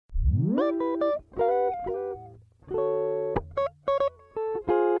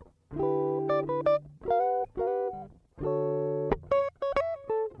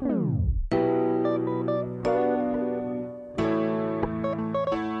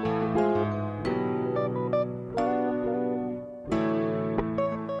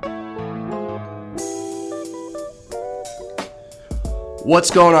What's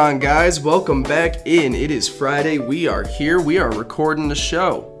going on, guys? Welcome back in. It is Friday. We are here. We are recording the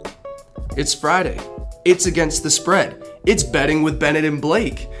show. It's Friday. It's against the spread. It's betting with Bennett and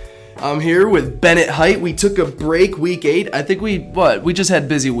Blake. I'm here with Bennett Heitt. We took a break week 8. I think we just had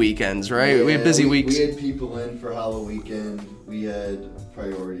busy weekends, right? Yeah, we had busy weeks. We had people in for Halloween weekend. We had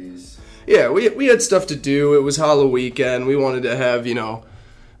priorities. Yeah, we had stuff to do. It was Halloween weekend. We wanted to have,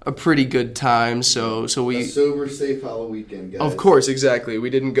 a pretty good time, so we... A sober, safe Halloween weekend, guys. Of course, exactly. We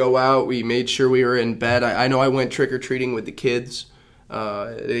didn't go out. We made sure we were in bed. I know I went trick-or-treating with the kids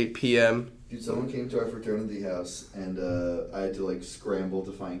at 8 p.m. Dude, someone came to our fraternity house, and I had to, scramble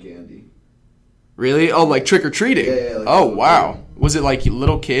to find candy. Really? Oh, like trick-or-treating? Yeah. Oh, wow. Was it,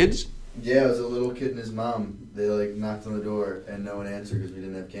 little kids? Yeah, it was a little kid and his mom. They, knocked on the door, and no one answered because we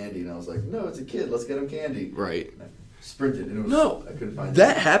didn't have candy. And I was like, no, it's a kid. Let's get him candy. Right. Sprinted, and it was, No, I couldn't find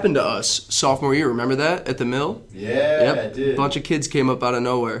that happened to us sophomore year. Remember that at the mill? Yeah, I did. A bunch of kids came up out of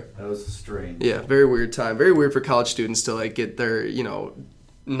nowhere. That was strange. Yeah, very weird time. Very weird for college students to get their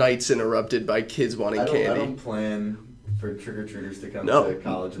nights interrupted by kids wanting candy. I don't plan for trick or treaters to come to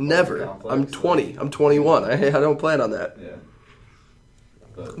college. Never. Complex, I'm 20. I'm 21. I don't plan on that. Yeah.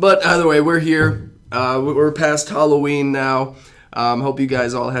 But either way, we're here. We're past Halloween now. Hope you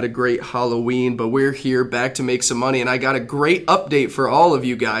guys all had a great Halloween, but we're here back to make some money, and I got a great update for all of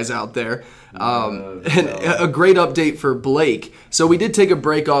you guys out there, and a great update for Blake. So we did take a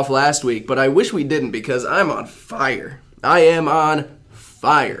break off last week, but I wish we didn't because I'm on fire. I am on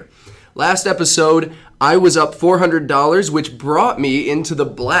fire. Last episode, I was up $400, which brought me into the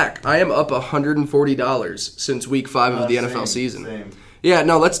black. I am up $140 since week 5 of the NFL season. Same. Yeah,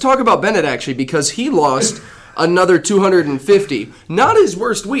 no, let's talk about Bennett, actually, because he lost another $250. Not his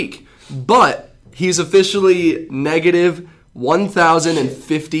worst week, but he's officially negative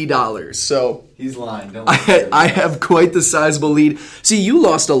 $1,050. So he's lying. I have quite the sizable lead. See, you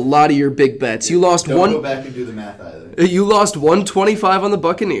lost a lot of your big bets. You lost Don't go back and do the math either. You lost 125 on the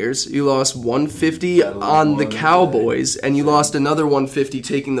Buccaneers. You lost 150 on the Cowboys, and you lost another 150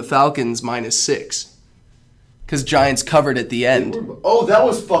 taking the Falcons -6. Because Giants covered at the end. Oh, that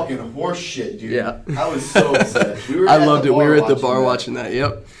was fucking horse shit, dude. Yeah. I was so upset. I loved it. We were at the bar watching that.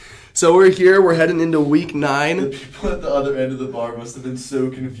 Yep. So we're here. We're heading into week 9. The people at the other end of the bar must have been so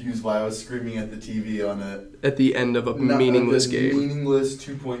confused why I was screaming at the TV on it. At the end of a meaningless game. Meaningless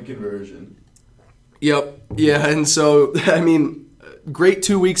 2-point conversion. Yep. Yeah, and so, great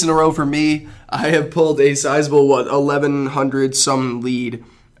 2 weeks in a row for me. I have pulled a sizable, 1,100-some lead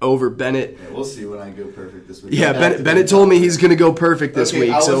over Bennett. Yeah, we'll see when I go perfect this week. Yeah, Bennett told me he's going to go perfect this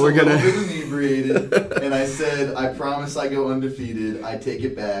week, so we're going to... I was a little bit inebriated, and I said, I promise I go undefeated. I take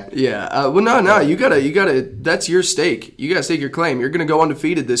it back. Yeah, no, you gotta, that's your stake. You gotta stake your claim. You're going to go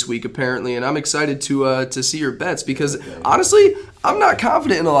undefeated this week, apparently, and I'm excited to see your bets, because, honestly, I'm not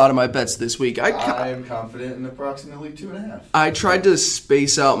confident in a lot of my bets this week. I am confident in approximately 2.5. I tried to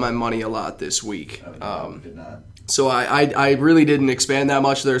space out my money a lot this week. Did not. So I really didn't expand that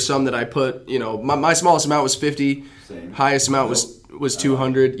much. There's some that I put, my smallest amount was 50. Same. Highest amount was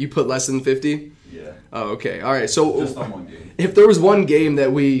 200. You put less than 50? Yeah. Oh, okay. All right. So just on one game. If there was one game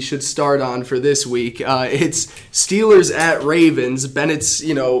that we should start on for this week, it's Steelers at Ravens. Bennett's,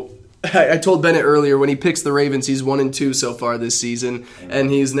 I told Bennett earlier when he picks the Ravens, he's 1-2 so far this season,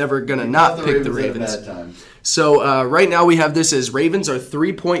 and he's never gonna not pick the Ravens. At a bad time. So right now we have this as Ravens are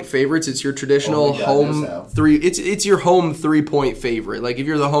 3-point favorites. It's your traditional home three. It's your home 3-point favorite. Like if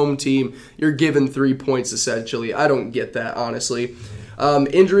you're the home team, you're given 3 points essentially. I don't get that honestly.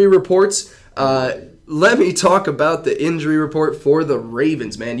 Injury reports. Let me talk about the injury report for the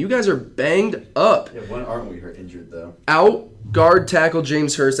Ravens. Man, you guys are banged up. Yeah, when aren't we injured though? Out. Guard tackle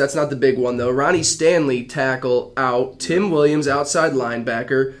James Hurst. That's not the big one, though. Ronnie Stanley tackle out. Tim Williams outside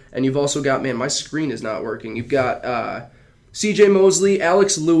linebacker. And you've also got, man, my screen is not working. You've got C.J. Mosley,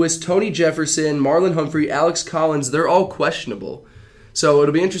 Alex Lewis, Tony Jefferson, Marlon Humphrey, Alex Collins. They're all questionable. So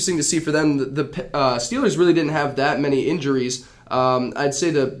it'll be interesting to see for them. The Steelers really didn't have that many injuries. I'd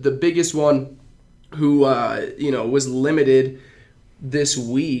say the biggest one who was limited this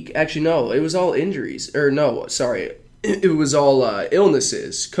week. Actually, no, it was all injuries. Or no, sorry. It was all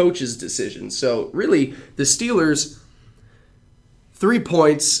illnesses, coaches' decisions. So really, the Steelers, 3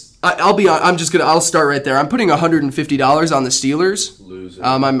 points. I'll start right there. I'm putting $150 on the Steelers. Loser.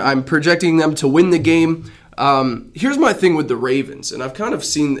 I'm projecting them to win the game. Here's my thing with the Ravens, and I've kind of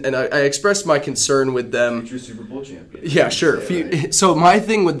seen, and I expressed my concern with them. Future Super Bowl champion. Yeah, sure. Right. So my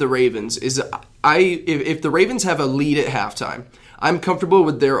thing with the Ravens is, if the Ravens have a lead at halftime, I'm comfortable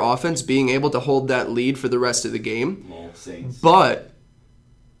with their offense being able to hold that lead for the rest of the game. Well, Saints. But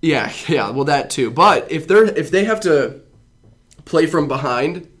yeah, well that too. But if they have to play from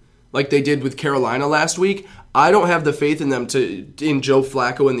behind, like they did with Carolina last week, I don't have the faith in them in Joe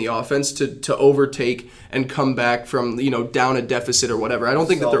Flacco in the offense to overtake and come back from down a deficit or whatever. I don't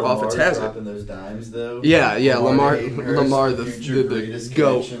think that their offense has it. Dropping those dimes though. Yeah, Lamar the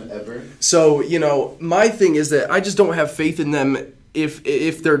GOAT. Ever. So my thing is that I just don't have faith in them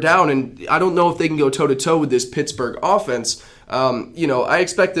if they're down, and I don't know if they can go toe to toe with this Pittsburgh offense. I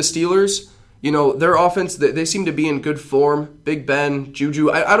expect the Steelers. Their offense, they seem to be in good form. Big Ben, Juju.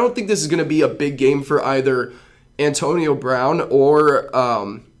 I don't think this is going to be a big game for either Antonio Brown or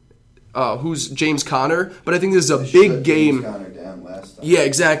who's James Conner, but I think this is a big game. James Conner down last time. Yeah,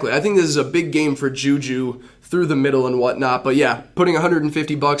 exactly. I think this is a big game for Juju through the middle and whatnot. But yeah, putting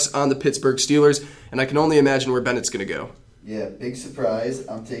 $150 on the Pittsburgh Steelers, and I can only imagine where Bennett's going to go. Yeah, big surprise.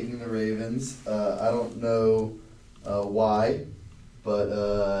 I'm taking the Ravens. I don't know why.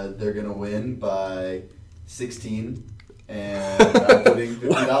 But they're going to win by 16, and I'm putting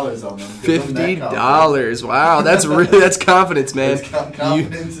 $50 on them. $50. Wow, that's confidence, man.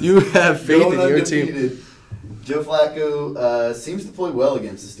 Confidence. You have faith in your undefeated. team. Joe Flacco seems to play well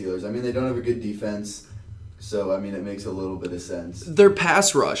against the Steelers. I mean, they don't have a good defense, so, it makes a little bit of sense. Their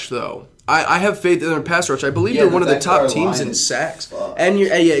pass rush, though. I have faith in their pass rush. I believe they're one of the top teams in sacks. And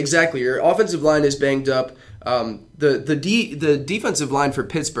exactly. Your offensive line is banged up. The defensive line for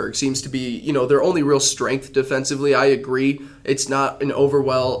Pittsburgh seems to be, their only real strength defensively. I agree. It's not an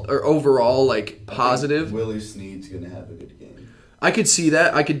overall like positive. Willie Snead's going to have a good game. I could see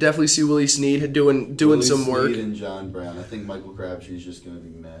that. I could definitely see Willie Snead doing some work. Willie Snead and John Brown. I think Michael Crabtree's just going to be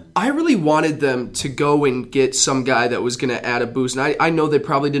mad. I really wanted them to go and get some guy that was going to add a boost. And I know they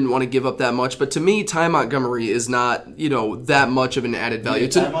probably didn't want to give up that much, but to me, Ty Montgomery is not, that much of an added value.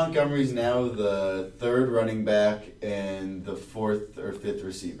 Ty Montgomery's now the third running back and the fourth or fifth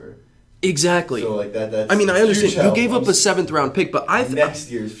receiver. Exactly. So that's I understand. You gave up a 7th-round pick, but next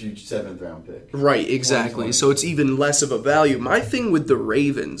year's future 7th-round pick. Right, exactly. So it's even less of a value. My thing with the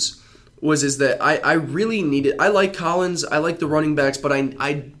Ravens is that I really needed. I like Collins. I like the running backs, but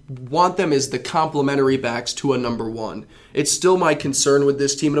I want them as the complementary backs to a number one. It's still my concern with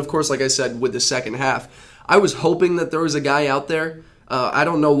this team, and of course, like I said, with the second half, I was hoping that there was a guy out there. I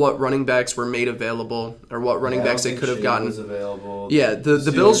don't know what running backs were made available or what running backs they could have gotten. Was available. Yeah,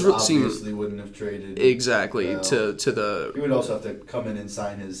 the Bills seem obviously wouldn't have traded exactly to the. He would also have to come in and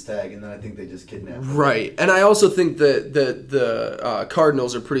sign his tag, and then I think they just kidnapped him. Right, and I also think that the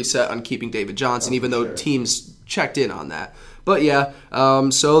Cardinals are pretty set on keeping David Johnson, even though teams checked in on that. But yeah,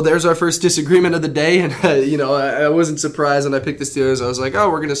 so there's our first disagreement of the day, and I wasn't surprised when I picked the Steelers. I was like,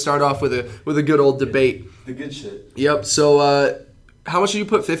 we're gonna start off with a good old debate. The good shit. Yep. So. How much did you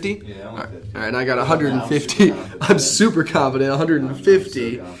put? 50? Yeah, only 50. All right, and I got 150. I'm super confident.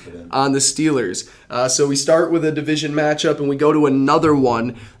 150 on the Steelers. So we start with a division matchup, and we go to another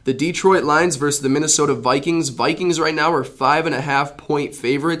one. The Detroit Lions versus the Minnesota Vikings. Vikings right now are 5.5-point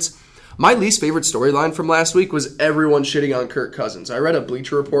favorites. My least favorite storyline from last week was everyone shitting on Kirk Cousins. I read a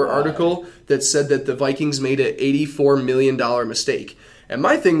Bleacher Report article that said that the Vikings made an $84 million mistake. And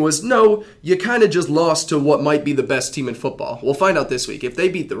my thing was, no, you kind of just lost to what might be the best team in football. We'll find out this week. If they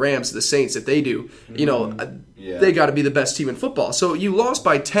beat the Rams, the Saints, if they do, they got to be the best team in football. So you lost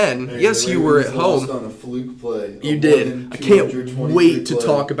by 10. Hey, yes, you were at home. On a fluke play. You did. I can't wait to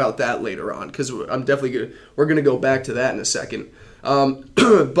talk about that later on because I'm definitely we're going to go back to that in a second.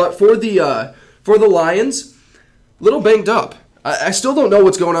 But for the Lions, little banged up. I still don't know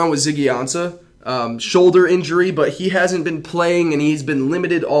what's going on with Ziggy Ansah. Shoulder injury, but he hasn't been playing and he's been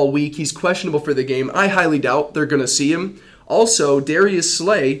limited all week. He's questionable for the game. I highly doubt they're going to see him. Also, Darius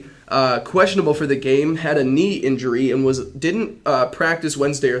Slay, questionable for the game, had a knee injury and didn't practice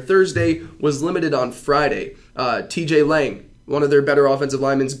Wednesday or Thursday, was limited on Friday. TJ Lang, one of their better offensive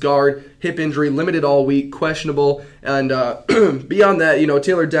linemen's guard, hip injury, limited all week, questionable. And beyond that,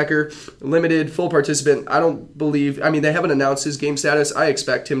 Taylor Decker, limited, full participant. They haven't announced his game status. I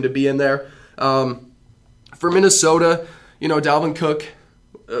expect him to be in there. For Minnesota, Dalvin Cook,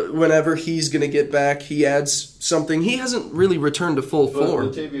 whenever he's going to get back, he adds something. He hasn't really returned to full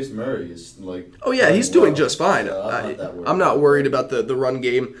form. Latavius Murray is he's doing just fine. I'm not worried about the run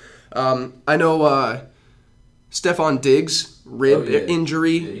game. I know Stephon Diggs, rib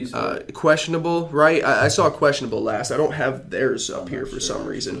injury, he's questionable, right? I saw questionable last. I don't have theirs up here for some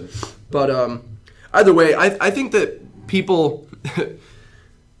reason. But either way, I think that people...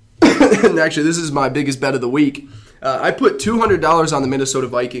 and actually, this is my biggest bet of the week. I put $200 on the Minnesota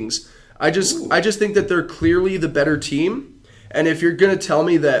Vikings. I just think that they're clearly the better team. And if you're going to tell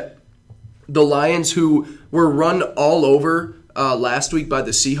me that the Lions, who were run all over last week by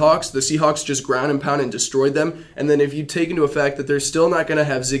the Seahawks just ground and pound and destroyed them. And then if you take into effect that they're still not going to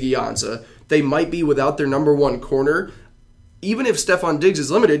have Ziggy Ansah, they might be without their number one corner. Even if Stephon Diggs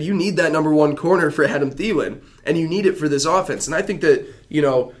is limited, you need that number one corner for Adam Thielen, and you need it for this offense. And I think that,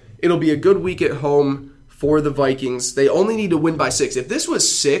 it'll be a good week at home for the Vikings. They only need to win by 6. If this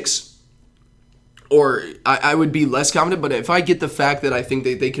was 6, or I would be less confident, but if I get the fact that I think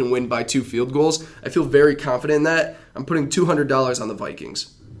that they can win by 2 field goals, I feel very confident in that. I'm putting $200 on the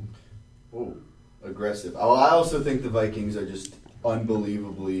Vikings. Oh, aggressive. I also think the Vikings are just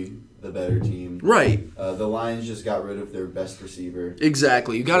unbelievably the better team. Right. The Lions just got rid of their best receiver.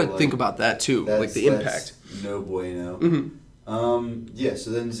 Exactly. You got to think about that too, like the impact. No bueno. Mm-hmm. So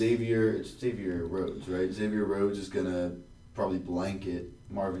then Xavier Rhodes, right? Xavier Rhodes is going to probably blanket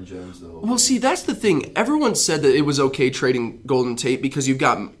Marvin Jones, though. Well, see, that's the thing. Everyone said that it was okay trading Golden Tate because you've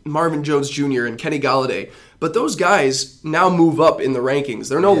got Marvin Jones Jr. and Kenny Galladay. But those guys now move up in the rankings.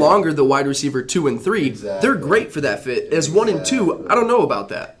 They're no longer the wide receiver 2 and 3. Exactly. They're great for that fit. As 1 and 2, I don't know about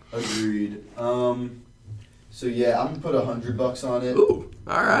that. Agreed. So yeah, I'm gonna put $100 on it. Ooh,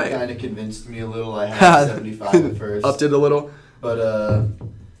 all right. Kind of convinced me a little. I had 75 at first. Upped it a little. But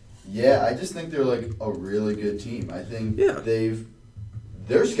yeah, I just think they're like a really good team. I think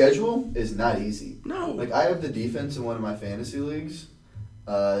their schedule is not easy. No. Like I have the defense in one of my fantasy leagues.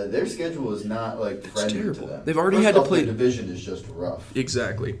 Their schedule is not like friendly to them. They've already had to play. The division is just rough.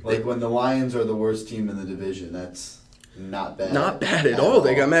 Exactly. Like when the Lions are the worst team in the division, that's not bad. Not bad at all.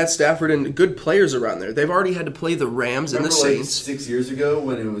 They got Matt Stafford and good players around there. They've already had to play the Rams and the Saints. Like 6 years ago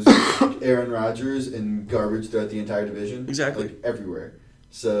when it was Aaron Rodgers and garbage throughout the entire division. Exactly. Like everywhere.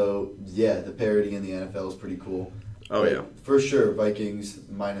 So yeah, the parity in the NFL is pretty cool. Oh yeah. For sure, Vikings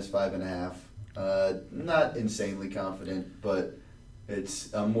minus 5.5. Not insanely confident, but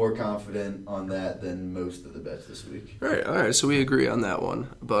I'm more confident on that than most of the bets this week. All right. So we agree on that one.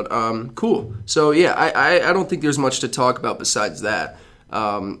 But cool. So yeah, I don't think there's much to talk about besides that.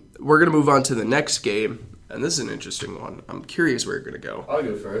 We're gonna move on to the next game, and this is an interesting one. I'm curious where you're gonna go. I'll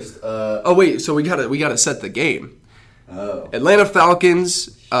go first. Oh wait, so we gotta set the game. Oh. Atlanta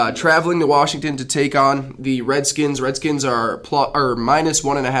Falcons traveling to Washington to take on the Redskins. Redskins are minus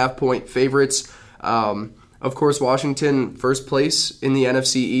 1.5 point favorites. Of course, Washington first place in the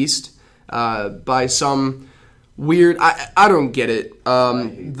NFC East by some weird. I don't get it.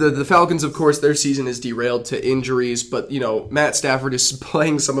 The Falcons, of course, their season is derailed to injuries, but Matt Stafford is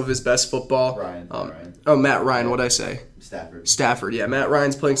playing some of his best football. Ryan. Oh, Matt Ryan. What'd I say? Stafford. Yeah, Matt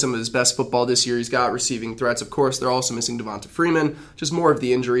Ryan's playing some of his best football this year. He's got receiving threats, of course. They're also missing Devonta Freeman. Just more of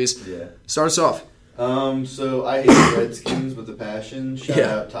the injuries. Yeah. Start us off. So I hate the Redskins with a passion. Shout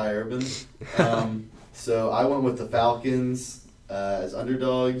out Ty Urban. So I went with the Falcons as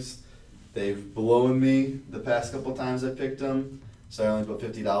underdogs. They've blown me the past couple times I picked them, so I only put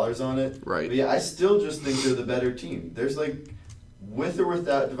 $50 on it. Right. But yeah, I still just think they're the better team. There's with or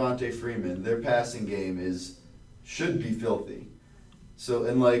without Devonta Freeman, their passing game should be filthy. So,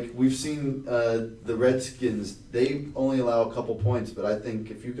 and we've seen the Redskins, they only allow a couple points, but I think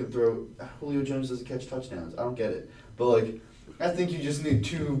if you can throw, Julio Jones doesn't catch touchdowns. I don't get it. But I think you just need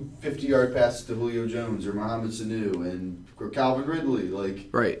 2 50-yard passes to Julio Jones or Mohamed Sanu or Calvin Ridley.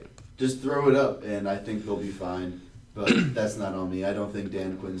 Right. Just throw it up, and I think they'll be fine. But that's not on me. I don't think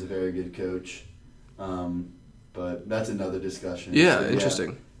Dan Quinn's a very good coach. But that's another discussion. Yeah,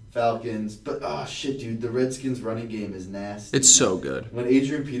 interesting. Falcons. But, shit, dude, the Redskins' running game is nasty. It's so good. When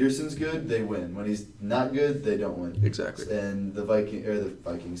Adrian Peterson's good, they win. When he's not good, they don't win. Exactly. And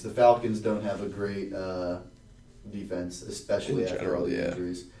the Falcons don't have a great defense, especially after all the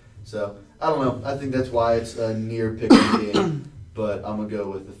injuries. So, I don't know. I think that's why it's a near pick-em game, but I'm going to go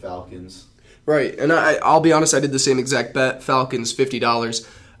with the Falcons. Right, and I'll be honest, I did the same exact bet, Falcons, $50.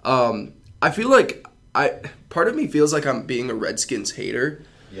 I feel like part of me feels like I'm being a Redskins hater.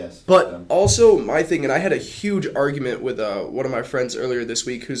 Yes. But also my thing, and I had a huge argument with one of my friends earlier this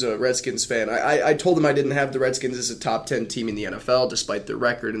week who's a Redskins fan. I told him I didn't have the Redskins as a top 10 team in the NFL, despite their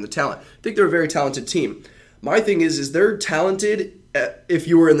record and the talent. I think they're a very talented team. My thing is they're talented if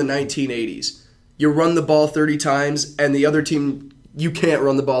you were in the 1980s. You run the ball 30 times, and the other team, you can't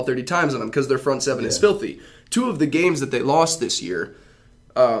run the ball 30 times on them because their front seven is filthy. 2 of the games that they lost this year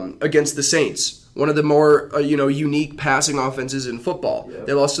against the Saints, one of the more unique passing offenses in football. Yep.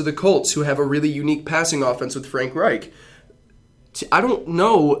 They lost to the Colts, who have a really unique passing offense with Frank Reich. I don't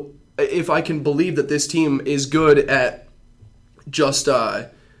know if I can believe that this team is good at just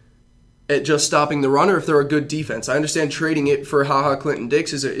stopping the run, or if they're a good defense. I understand trading it for HaHa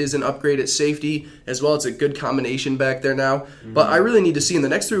Clinton-Dix is an upgrade at safety as well. It's a good combination back there now. Mm-hmm. But I really need to see in the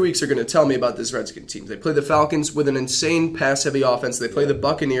next 3 weeks are going to tell me about this Redskins team. They play the Falcons with an insane pass-heavy offense. They play the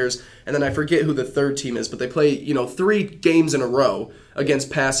Buccaneers, and then I forget who the third team is, but they play 3 games in a row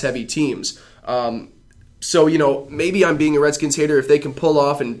against pass-heavy teams. So maybe I'm being a Redskins hater. If they can pull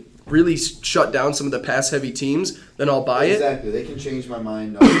off and really shut down some of the pass-heavy teams, then I'll buy it. Exactly. They can change my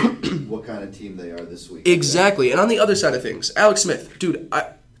mind on what kind of team they are this week. Exactly. And on the other side of things, Alex Smith, dude,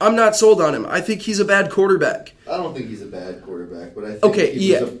 I'm not sold on him. I think he's a bad quarterback. I don't think he's a bad quarterback, but I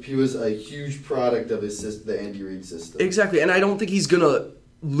think he was a huge product of his system, the Andy Reid system. Exactly. And I don't think he's going to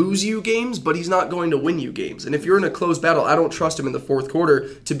lose you games, but he's not going to win you games. And if you're in a close battle, I don't trust him in the fourth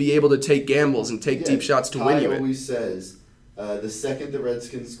quarter to be able to take gambles and take deep shots to win you. He always says, the second the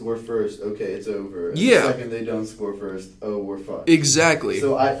Redskins score first, okay, it's over. And yeah. The second they don't score first, oh, we're fucked. Exactly.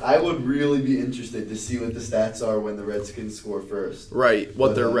 So I would really be interested to see what the stats are when the Redskins score first. Right,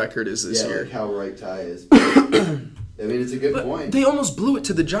 what their record is this year. Like how right Ty is. I mean, it's a good point. They almost blew it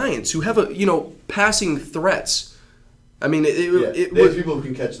to the Giants, who have passing threats. I mean, it was people who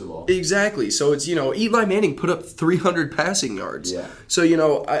can catch the ball. Exactly. So it's Eli Manning put up 300 passing yards. Yeah. So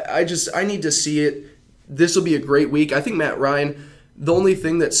I need to see it. This will be a great week. I think Matt Ryan, the only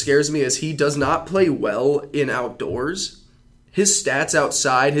thing that scares me is he does not play well in outdoors. His stats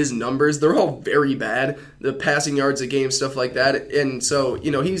outside, his numbers, they're all very bad. The passing yards a game, stuff like that. And so,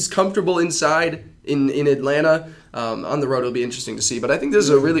 he's comfortable inside in Atlanta. On the road, it'll be interesting to see. But I think this is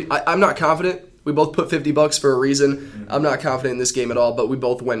a really... I'm not confident. We both put $50 for a reason. I'm not confident in this game at all, but we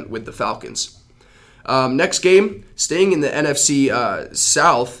both went with the Falcons. Next game, staying in the NFC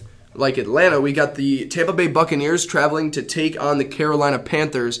South... Like Atlanta, we got the Tampa Bay Buccaneers traveling to take on the Carolina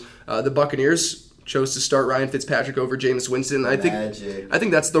Panthers. The Buccaneers chose to start Ryan Fitzpatrick over Jameis Winston. I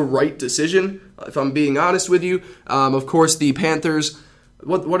think that's the right decision, if I'm being honest with you. Of course, the Panthers,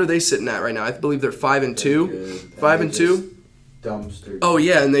 what are they sitting at right now? I believe they're 5-2. 5-2. Dumpster. Oh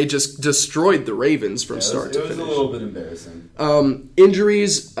yeah, and they just destroyed the Ravens from start to finish. It was a little bit embarrassing.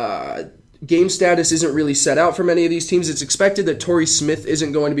 Injuries. Game status isn't really set out for many of these teams. It's expected that Torrey Smith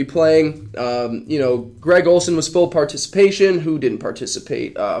isn't going to be playing. Greg Olsen was full participation. Who didn't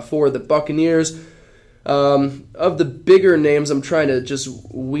participate for the Buccaneers? Of the bigger names, I'm trying to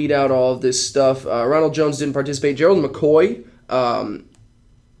just weed out all of this stuff. Ronald Jones didn't participate. Gerald McCoy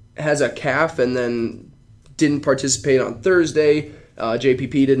has a calf and then didn't participate on Thursday.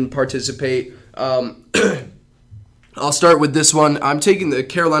 JPP didn't participate. I'll start with this one. I'm taking the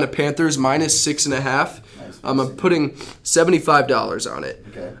Carolina Panthers minus 6.5. I'm putting $75 on it.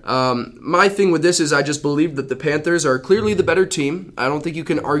 Okay. My thing with this is I just believe that the Panthers are clearly the better team. I don't think you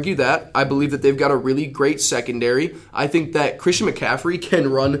can argue that. I believe that they've got a really great secondary. I think that Christian McCaffrey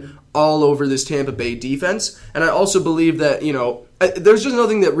can run all over this Tampa Bay defense. And I also believe that, there's just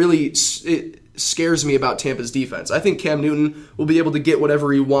nothing that really scares me about Tampa's defense. I think Cam Newton will be able to get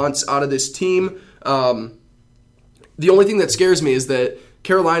whatever he wants out of this team. The only thing that scares me is that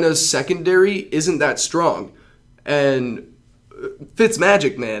Carolina's secondary isn't that strong. And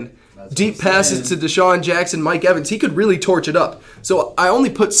Fitzmagic, man. That's deep passes to Deshaun Jackson, Mike Evans. He could really torch it up. So I only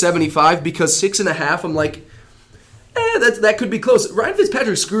put 75 because 6.5, I'm like, that could be close. Ryan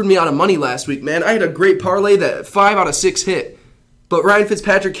Fitzpatrick screwed me out of money last week, man. I had a great parlay that 5 out of 6 hit. But Ryan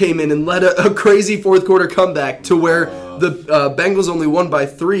Fitzpatrick came in and led a crazy fourth quarter comeback to where the Bengals only won by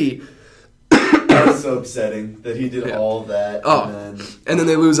 3. That was so upsetting that he did all that. And then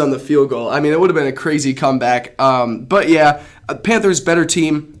they lose on the field goal. I mean, it would have been a crazy comeback. But yeah, Panthers better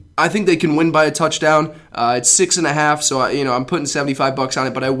team. I think they can win by a touchdown. It's 6.5, so I'm putting $75 on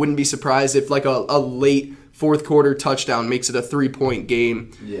it. But I wouldn't be surprised if like a late fourth quarter touchdown makes it a 3-point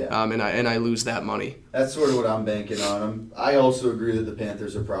game. Yeah. And I lose that money. That's sort of what I'm banking on. I also agree that the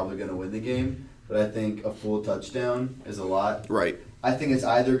Panthers are probably going to win the game, but I think a full touchdown is a lot. Right. I think it's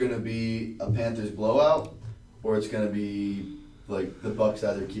either going to be a Panthers blowout or it's going to be like the Bucs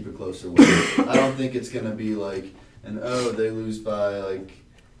either keep it close or win. I don't think it's going to be like they lose by like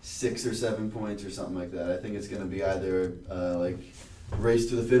 6 or 7 points or something like that. I think it's going to be either like race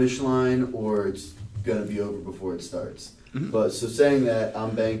to the finish line or it's going to be over before it starts. Mm-hmm. But so saying that,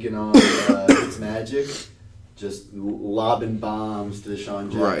 I'm banking on it's magic, just lobbing bombs to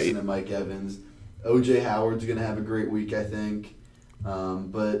Deshaun Jackson and Mike Evans. O.J. Howard's going to have a great week, I think.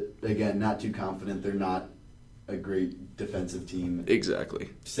 But again, not too confident. They're not a great defensive team. Exactly.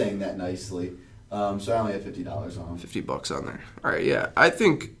 Saying that nicely. So I only have $50 on him. $50 on there. All right, yeah. I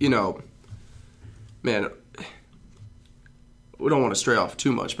think, man, we don't want to stray off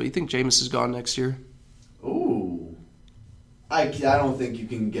too much, but you think Jameis is gone next year? Ooh. I don't think you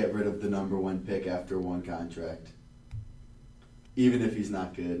can get rid of the number 1 pick after one contract. Even if he's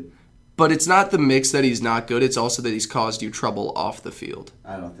not good. But it's not the mix that he's not good. It's also that he's caused you trouble off the field.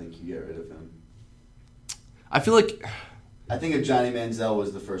 I don't think you get rid of him. I feel like... I think if Johnny Manziel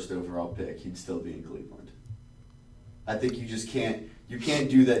was the first overall pick, he'd still be in Cleveland. I think you just can't... You can't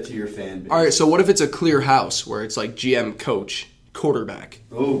do that to your fan base. All right, so what if it's a clear house where it's like GM, coach, quarterback?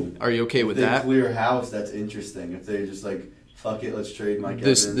 Oh. Are you okay with that? Clear house, that's interesting. If they're just like, fuck it, let's trade Mike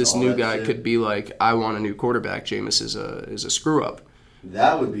Evans. This new guy could be like, I want a new quarterback. Jameis is a screw-up.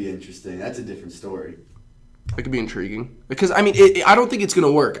 That would be interesting. That's a different story. That could be intriguing because I mean I don't think it's going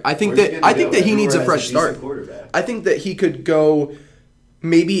to work. I think that he needs a fresh start. I think that he could go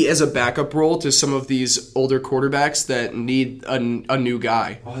maybe as a backup role to some of these older quarterbacks that need a new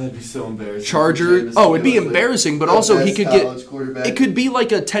guy. Oh, that'd be so embarrassing. Charger. Oh, it'd be embarrassing, but also he could get. It could be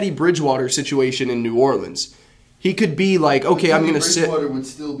like a Teddy Bridgewater situation in New Orleans. He could be like, okay, I'm going to sit. Bridgewater would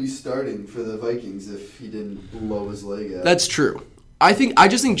still be starting for the Vikings if he didn't blow his leg out. That's true. I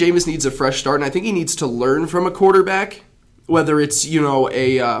just think Jameis needs a fresh start, and I think he needs to learn from a quarterback, whether it's,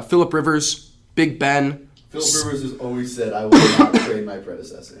 a Phillip Rivers, Big Ben. Phillip Rivers has always said, I will not trade my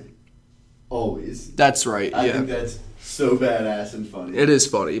predecessor. Always. That's right, I think that's so badass and funny. It is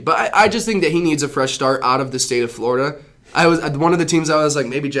funny, but I just think that he needs a fresh start out of the state of Florida. I was one of the teams I was like,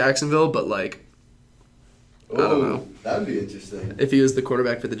 maybe Jacksonville, but like, I don't know. That would be interesting. If he was the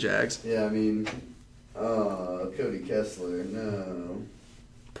quarterback for the Jags. Yeah, I mean... Cody Kessler, no.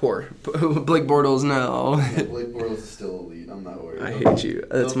 Poor. Blake Bortles, no. Yeah, Blake Bortles is still elite. I'm not worried. I hate you.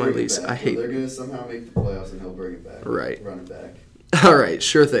 That's my least. I hate. They're going to somehow make the playoffs and he'll bring it back. Right. Run it back. All right,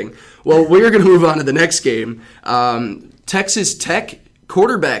 sure thing. Well, we're going to move on to the next game. Texas Tech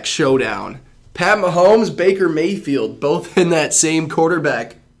quarterback showdown. Pat Mahomes, Baker Mayfield, both in that same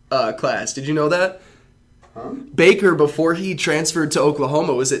quarterback class. Did you know that? Huh? Baker, before he transferred to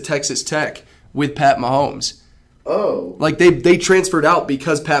Oklahoma, was at Texas Tech with Pat Mahomes. Oh. Like, they transferred out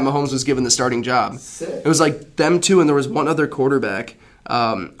because Pat Mahomes was given the starting job. Sick. It was like them two, and there was one other quarterback.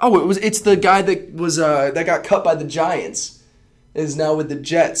 It's the guy that was that got cut by the Giants. Is now with the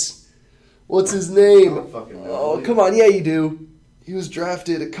Jets. What's his name? I don't fucking know. Oh, come on. Yeah, you do. He was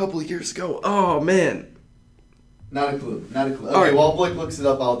drafted a couple of years ago. Oh, man. Not a clue. Okay, right. While Blake looks it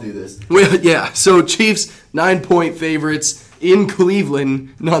up, I'll do this. Well, yeah, so Chiefs, 9-point favorites in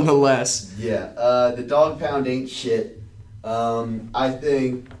Cleveland, nonetheless. Yeah, the dog pound ain't shit. I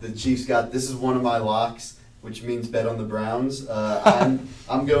think the Chiefs this is one of my locks, which means bet on the Browns.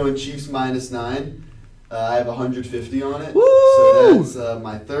 I'm going Chiefs -9. I have 150 on it. Woo! So that's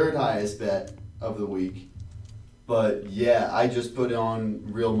my third highest bet of the week. But yeah, I just put on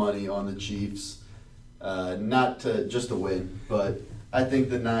real money on the Chiefs. Not to just to win, but I think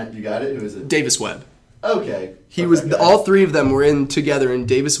the 9. You got it? Who is it? Davis Webb. Okay. All three of them were in together, and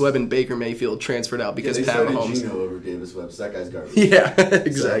Davis Webb and Baker Mayfield transferred out because Pat Mahomes. Gino over Davis Webb. So that guy's garbage. Yeah,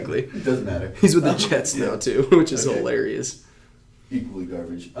 exactly. So, it doesn't matter. He's with the Jets now too, which is hilarious. Equally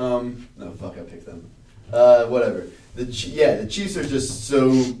garbage. No, fuck, I picked them. Whatever. The Chiefs are just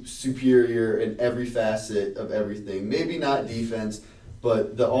so superior in every facet of everything. Maybe not defense,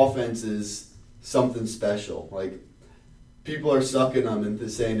 but the offense is something special. Like, people are sucking them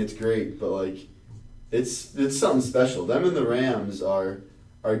and saying it's great, but like, it's something special. Them and the Rams are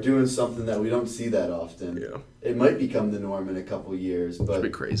doing something that we don't see that often. Yeah. It might become the norm in a couple years, but it'd be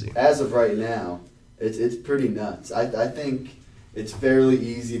crazy. As of right now, it's pretty nuts. I think it's fairly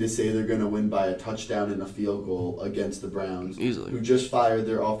easy to say they're going to win by a touchdown and a field goal against the Browns, easily, who just fired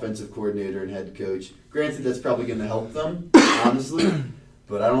their offensive coordinator and head coach. Granted, that's probably going to help them, honestly,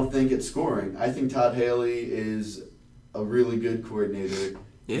 but I don't think it's scoring. I think Todd Haley is a really good coordinator,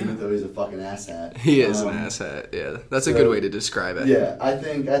 even though he's a fucking asshat. He is an asshat, yeah. That's a good way to describe it. Yeah, I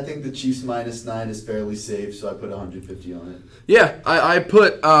think the Chiefs -9 is fairly safe, so I put 150 on it. Yeah, I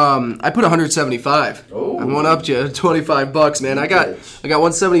put 175. Oh. I went up to $25, man. I got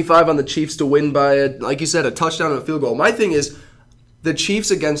 175 on the Chiefs to win by like you said, a touchdown and a field goal. My thing is, the Chiefs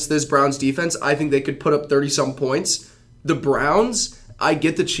against this Browns defense, I think they could put up 30-some points. The Browns, I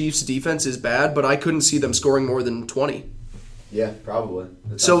get the Chiefs defense is bad, but I couldn't see them scoring more than 20. Yeah, probably.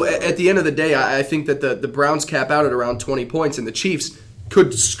 So at the end of the day, I think that the Browns cap out at around 20 points, and the Chiefs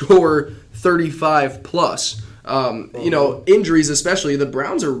could score 35 plus. Injuries especially. The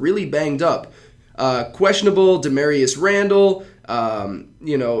Browns are really banged up. Questionable, Demarius Randall.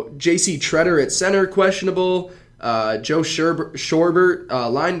 J.C. Treader at center, questionable. Joe Shorbert,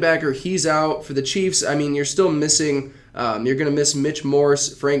 linebacker, he's out for the Chiefs. I mean, you're still missing. You're going to miss Mitch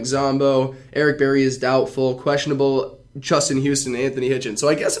Morse, Frank Zombo, Eric Berry is doubtful, questionable. Justin Houston, Anthony Hitchens. So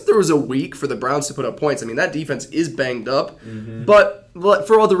I guess if there was a week for the Browns to put up points, I mean, that defense is banged up. Mm-hmm. But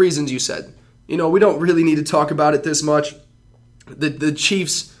for all the reasons you said, we don't really need to talk about it this much. The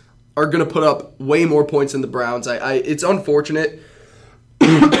Chiefs are going to put up way more points than the Browns. It's unfortunate.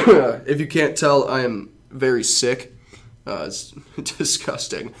 If you can't tell, I am very sick. It's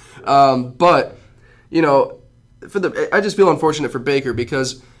disgusting. But, I just feel unfortunate for Baker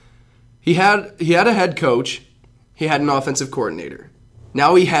because he had a head coach. He had an offensive coordinator.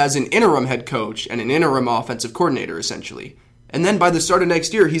 Now he has an interim head coach and an interim offensive coordinator, essentially. And then by the start of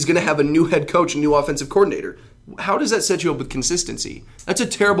next year, he's going to have a new head coach and new offensive coordinator. How does that set you up with consistency? That's a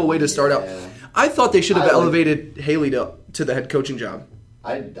terrible way to start out. I thought they should have elevated Haley to the head coaching job.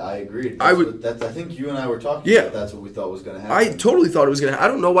 I agree. I think you and I were talking about that's what we thought was going to happen. I totally thought it was going to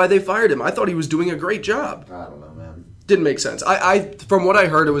happen. I don't know why they fired him. I thought he was doing a great job. I don't know, man. Didn't make sense. From what I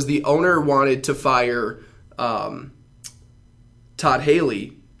heard, it was the owner wanted to fire Todd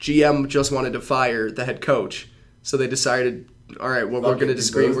Haley. GM just wanted to fire the head coach. So they decided, all right, well, we're going to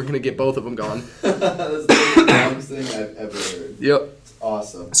disagree. We're going to get both of them gone. That's the longest thing I've ever heard. Yep. It's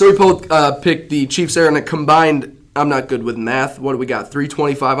awesome. So we both picked the Chiefs there, and a combined, I'm not good with math. What do we got,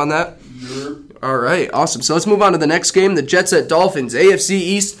 325 on that? Yep. All right, awesome. So let's move on to the next game, the Jets at Dolphins, AFC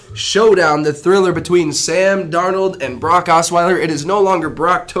East showdown, the thriller between Sam Darnold and Brock Osweiler. It is no longer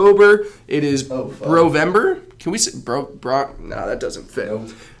Brocktober. It is Brovember. Can we say Brock? No, that doesn't fit.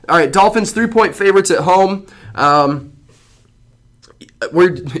 Nope. All right, Dolphins 3-point favorites at home.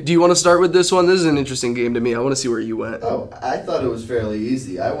 Do you want to start with this one? This is an interesting game to me. I want to see where you went. Oh, I thought it was fairly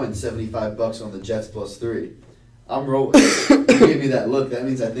easy. I went $75 on the Jets +3. I'm rolling. You gave me that look. That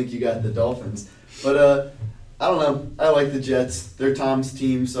means I think you got the Dolphins. But I don't know. I like the Jets. They're Tom's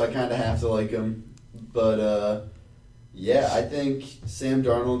team, so I kind of have to like them. But I think Sam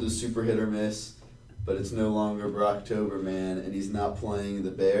Darnold is super hit or miss. But it's no longer Brocktober, man, and he's not playing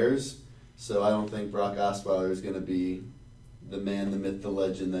the Bears. So I don't think Brock Osweiler is going to be the man, the myth, the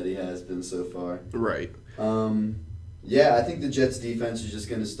legend that he has been so far. Right. I think the Jets' defense is just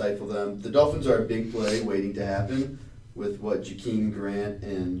going to stifle them. The Dolphins are a big play waiting to happen with, Jakeem Grant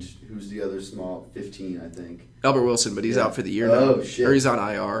and who's the other small, 15, I think. Albert Wilson, but he's out for the year now. Oh, shit. Or he's on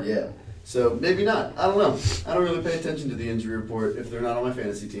IR. Yeah. So maybe not. I don't know. I don't really pay attention to the injury report if they're not on my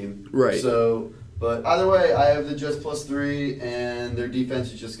fantasy team. Right. So, but either way, I have the Jets +3, and their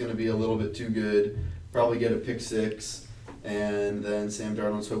defense is just going to be a little bit too good. Probably get a pick six. And then Sam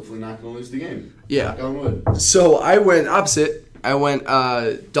Darnold's hopefully not going to lose the game. Yeah. Knock on wood. So I went opposite. I went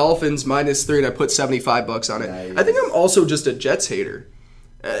Dolphins -3, and I put $75 on it. Nice. I think I'm also just a Jets hater.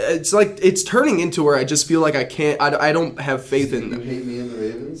 It's like it's turning into where I just feel like I can't. I don't have faith in them. You hate me and the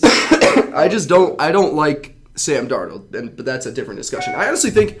Ravens? I just don't. I don't like Sam Darnold, but that's a different discussion. I honestly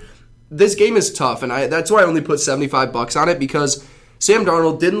think this game is tough, and that's why I only put $75 on it because Sam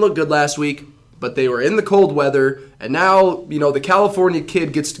Darnold didn't look good last week. But they were in the cold weather, and now, the California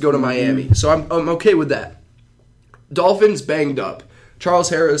kid gets to go to Miami. So I'm okay with that. Dolphins banged up. Charles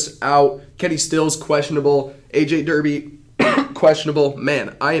Harris out. Kenny Stills questionable. AJ Derby questionable.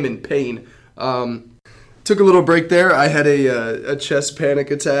 Man, I am in pain. Took a little break there. I had a chest panic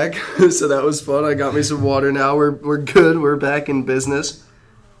attack, so that was fun. I got me some water now. We're good. We're back in business.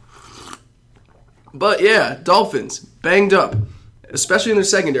 But yeah, Dolphins banged up. Especially in their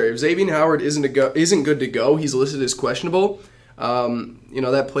secondary. If Xavier Howard isn't good to go, he's listed as questionable.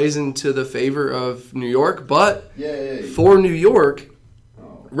 That plays into the favor of New York. But for New York,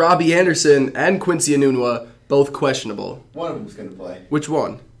 Robbie Anderson and Quincy Enunwa, both questionable. One of them's going to play. Which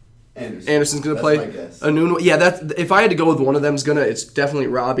one? Anderson's going to play. That's my guess. Enunwa, if I had to go with one of them, it's definitely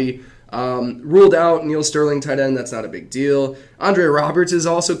Robbie. Ruled out Neil Sterling, tight end. That's not a big deal. Andre Roberts is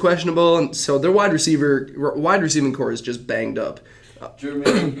also questionable, and so their wide receiving core is just banged up.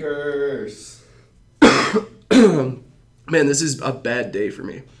 Jermaine Curse. Man, this is a bad day for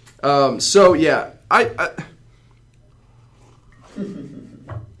me. I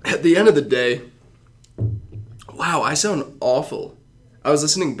at the end of the day, wow, I sound awful. I was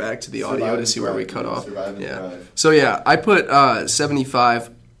listening back to the audio to see where we cut off. So I put 75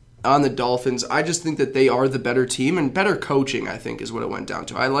 on the Dolphins. I just think that they are the better team and better coaching, I think, is what it went down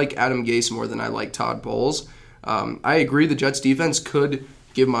to. I like Adam Gase more than I like Todd Bowles. I agree the Jets defense could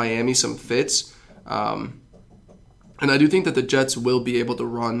give Miami some fits. And I do think that the Jets will be able to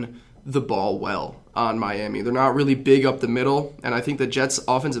run the ball well on Miami. They're not really big up the middle, and I think the Jets'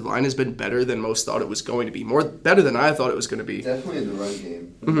 offensive line has been better than most thought it was going to be. Better than I thought it was going to be. Definitely in the run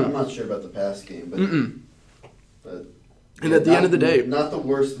game. Mm-hmm. I'm not sure about the pass game, but But And at the end of the day, not the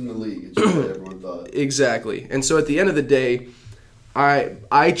worst in the league. It's just what everyone thought. Exactly. And so at the end of the day,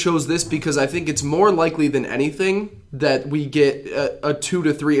 I chose this because I think it's more likely than anything that we get a 2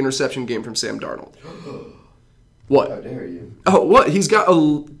 to 3 interception game from Sam Darnold. What? How dare you? Oh, what? He's got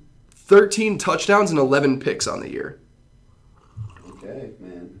 13 touchdowns and 11 picks on the year. Okay,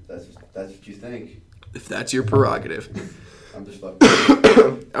 man. That's what you think. If that's your prerogative. I'm just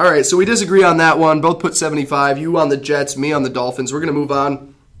fucking. All right, so we disagree on that one. Both put 75. You on the Jets, me on the Dolphins. We're going to move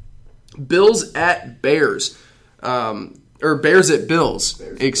on. Bills at Bears. Or Bears at Bills.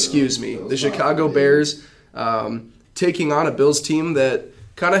 Excuse me. The Chicago Bears taking on a Bills team that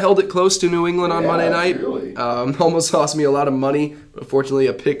kind of held it close to New England on Monday night. Really. Almost cost me a lot of money. But fortunately,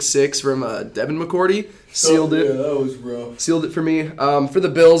 a pick 6 from Devin McCourty sealed it. Yeah, that was rough. Sealed it for me. For the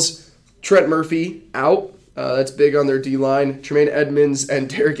Bills, Trent Murphy out. That's big on their D-line. Tremaine Edmonds and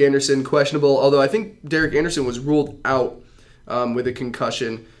Derek Anderson questionable, although I think Derek Anderson was ruled out with a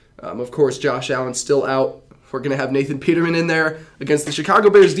concussion. Of course, Josh Allen's still out. We're going to have Nathan Peterman in there against the Chicago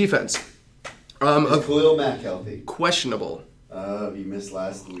Bears defense. Is Khalil Mack healthy? Questionable. He missed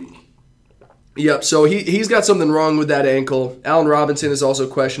last week. Yep, so he's got something wrong with that ankle. Allen Robinson is also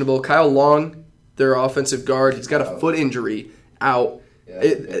questionable. Kyle Long, their offensive guard, he's got a foot injury, out.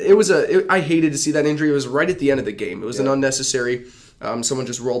 Yeah, I hated to see that injury. It was right at the end of the game. It was an unnecessary. Someone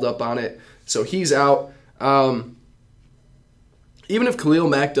just rolled up on it. So he's out. Even if Khalil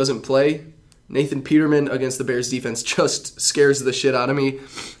Mack doesn't play, Nathan Peterman against the Bears defense just scares the shit out of me.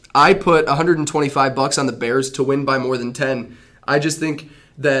 I put $125 on the Bears to win by more than 10. I just think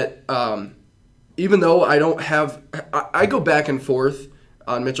that even though I go back and forth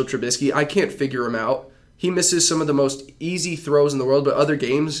on Mitchell Trubisky, I can't figure him out. He misses some of the most easy throws in the world, but other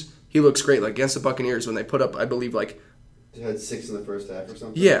games, he looks great. Like against the Buccaneers when they put up, I believe, He had 6 in the first half or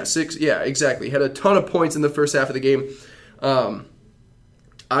something? Yeah, 6. Yeah, exactly. He had a ton of points in the first half of the game.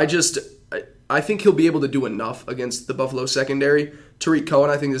 I think he'll be able to do enough against the Buffalo secondary. Tariq Cohen,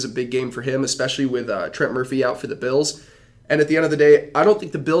 I think, is a big game for him, especially with Trent Murphy out for the Bills. And at the end of the day, I don't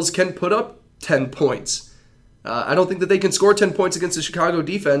think the Bills can put up 10 points. I don't think that they can score 10 points against the Chicago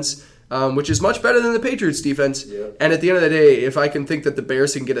defense, which is much better than the Patriots defense. Yeah. And at the end of the day, if I can think that the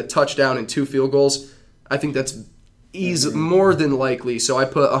Bears can get a touchdown and 2 field goals, I think that's more than likely. So I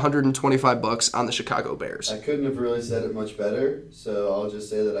put $125 on the Chicago Bears. I couldn't have really said it much better, so I'll just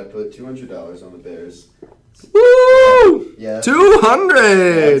say that I put $200 on the Bears. Woo! Yeah. 200!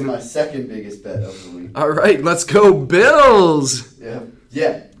 That's my second biggest bet of the week. All right, let's go Bills!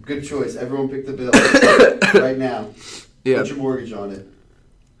 Yeah, good choice. Everyone pick the Bills right now. Yeah. Put your mortgage on it.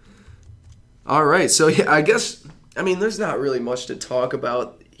 All right, so I guess, there's not really much to talk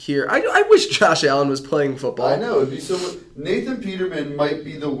about here. I wish Josh Allen was playing football. I know. It'd be so much. Nathan Peterman might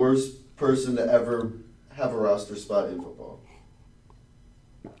be the worst person to ever have a roster spot in football.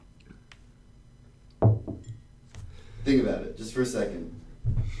 Think about it, just for a second.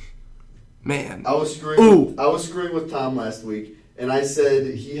 Man. I was screwing with Tom last week, and I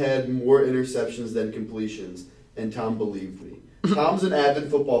said he had more interceptions than completions, and Tom believed me. Tom's an avid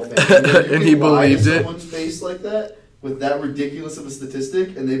football fan. And he believed it. Someone's face like that, with that ridiculous of a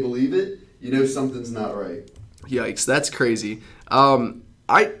statistic, and they believe it, you know something's not right. Yikes, that's crazy.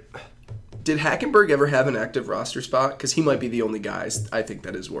 Did Hackenberg ever have an active roster spot? Because he might be the only guy I think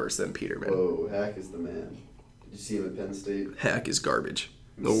that is worse than Peterman. Whoa, Hack is the man. Did you see him at Penn State? Hack is garbage.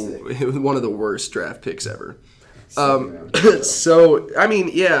 Sick. One of the worst draft picks ever. So,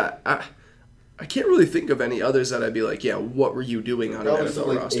 I can't really think of any others that I'd be like, what were you doing on an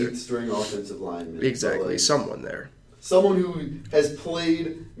NFL roster? 8th string offensive lineman. Exactly, someone there. Someone who has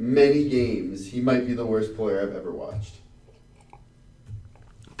played many games. He might be the worst player I've ever watched.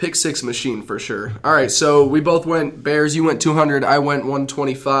 Pick 6 machine for sure. All right, so we both went Bears. You went 200. I went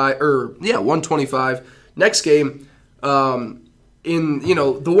 125. 125. Next game, in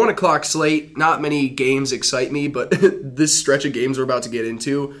the 1 o'clock slate, not many games excite me, but this stretch of games we're about to get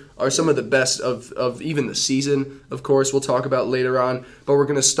into are some of the best of even the season, of course, we'll talk about later on. But we're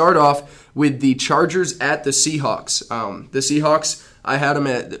going to start off with the Chargers at the Seahawks. The Seahawks, I had them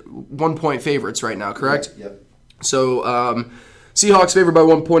at 1-point favorites right now, correct? Yep. So Seahawks favored by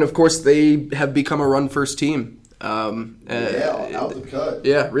 1 point. Of course, they have become a run-first team. Out the cut.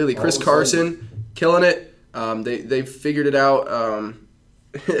 Yeah, really. Chris Carson, killing it. They've figured it out.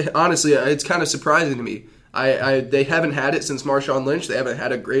 Honestly, it's kind of surprising to me. They haven't had it since Marshawn Lynch. They haven't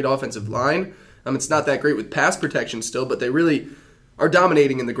had a great offensive line. It's not that great with pass protection still, but they really are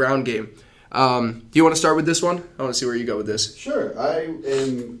dominating in the ground game. Do you want to start with this one? I want to see where you go with this. Sure. I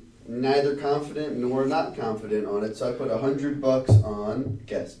am neither confident nor not confident on it, so I put $100 on.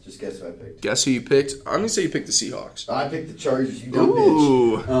 Just guess who I picked. Guess who you picked? I'm gonna say you picked the Seahawks. I picked the Chargers. You dumb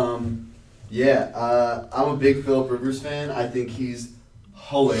bitch. I'm a big Phillip Rivers fan. I think he's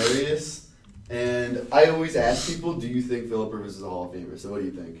hilarious, and I always ask people, "Do you think Phillip Rivers is a Hall of Famer?" So, what do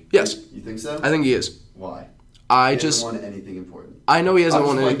you think? Yes. You think so? I think he is. Why? He hasn't won anything important. I know he hasn't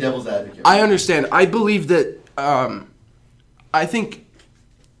won anything. I'm just playing devil's advocate. I understand. I believe that. I think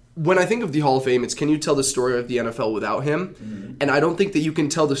when I think of the Hall of Fame, it's can you tell the story of the NFL without him? Mm-hmm. And I don't think that you can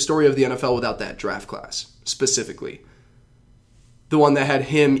tell the story of the NFL without that draft class specifically. The one that had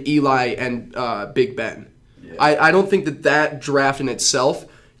him, Eli, and Big Ben. Yeah. I don't think that draft in itself.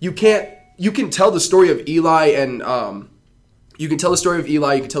 You can tell the story of Eli and. You can tell the story of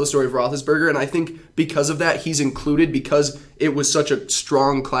Eli, you can tell the story of Roethlisberger, and I think because of that, he's included because it was such a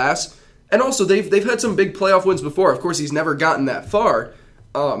strong class. And also, they've had some big playoff wins before. Of course, he's never gotten that far,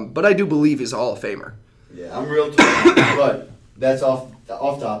 but I do believe he's a Hall of Famer. Yeah, I'm real torn, but that's off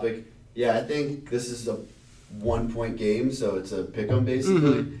topic. Yeah, I think this is a 1-point game, so it's a pick-em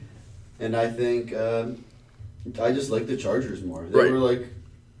basically. Mm-hmm. And I think I just like the Chargers more. They were like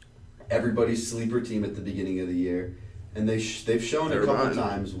everybody's sleeper team at the beginning of the year. And they've shown a couple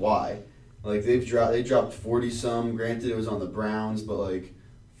times why. Like they dropped 40-some. Granted, it was on the Browns, but like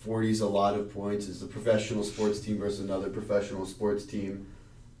 40's a lot of points. It's a professional sports team versus another professional sports team.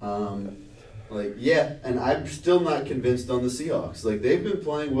 And I'm still not convinced on the Seahawks. Like they've been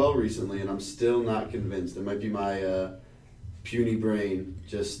playing well recently, and I'm still not convinced. It might be my puny brain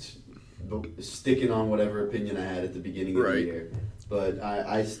just sticking on whatever opinion I had at the beginning of the year. But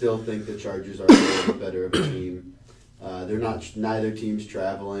I still think the Chargers are a little bit better of a team. Neither team's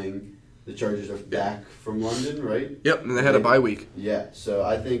traveling. The Chargers are back from London, right? Yep, and they had a bye week. Yeah, so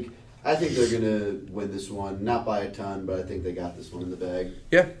I think they're gonna win this one, not by a ton, but I think they got this one in the bag.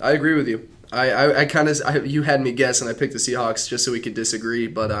 Yeah, I agree with you. You had me guess, and I picked the Seahawks just so we could disagree.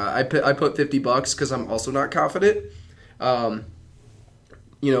 But I put $50 because I'm also not confident.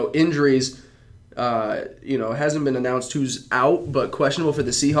 Injuries. It hasn't been announced who's out, but questionable for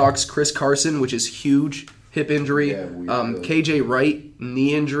the Seahawks. Chris Carson, which is huge. Hip injury. Yeah, KJ Wright,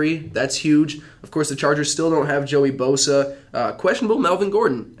 knee injury. That's huge. Of course, the Chargers still don't have Joey Bosa. Questionable Melvin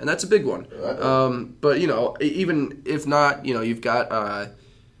Gordon, and that's a big one. But, even if not, you've got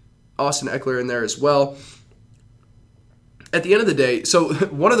Austin Eckler in there as well. At the end of the day, so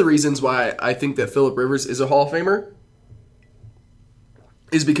one of the reasons why I think that Phillip Rivers is a Hall of Famer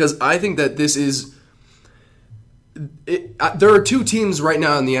is because I think that this is... there are two teams right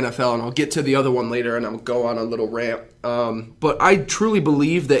now in the NFL, and I'll get to the other one later, and I'll go on a little rant. But I truly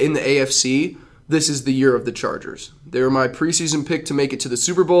believe that in the AFC, this is the year of the Chargers. They were my preseason pick to make it to the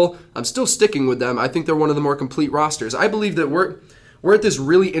Super Bowl. I'm still sticking with them. I think they're one of the more complete rosters. I believe that we're at this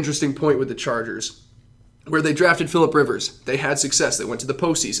really interesting point with the Chargers, where they drafted Phillip Rivers. They had success. They went to the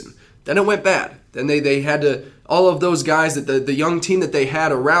postseason. Then it went bad. Then they had to, all of those guys, that the young team that they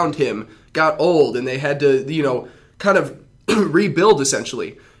had around him got old, and they had to, kind of rebuild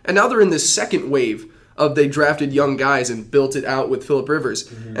essentially. And now they're in this second wave of they drafted young guys and built it out with Phillip Rivers.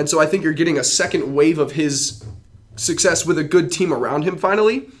 Mm-hmm. And so I think you're getting a second wave of his success with a good team around him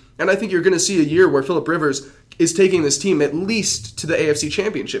finally. And I think you're going to see a year where Phillip Rivers is taking this team at least to the AFC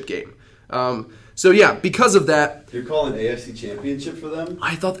Championship game. Because of that... You're calling AFC Championship for them?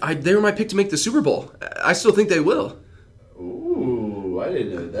 I thought they were my pick to make the Super Bowl. I still think they will. Ooh, I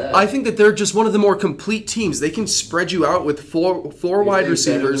didn't know that. I think that they're just one of the more complete teams. They can spread you out with four wide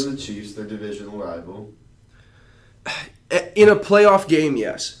receivers. Better than the Chiefs, their divisional rival. In a playoff game,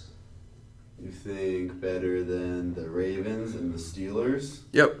 yes. You think better than the Ravens and the Steelers?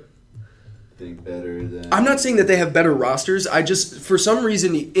 Yep. Think better than... I'm not saying that they have better rosters. I just, for some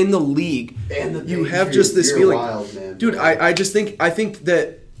reason, in the league, you have just this feeling. Wild, man. Dude, I think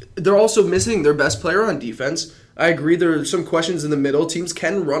that they're also missing their best player on defense. I agree there are some questions in the middle. Teams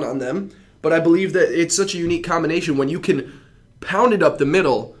can run on them. But I believe that it's such a unique combination when you can pound it up the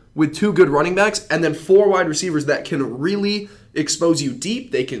middle with two good running backs and then four wide receivers that can really expose you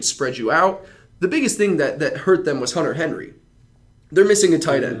deep. They can spread you out. The biggest thing that hurt them was Hunter Henry. They're missing a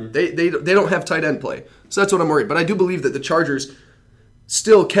tight end. They don't have tight end play. So that's what I'm worried. But I do believe that the Chargers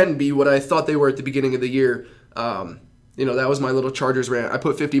still can be what I thought they were at the beginning of the year. That was my little Chargers rant. I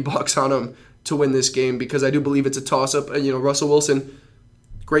put $50 on them to win this game because I do believe it's a toss-up. Russell Wilson,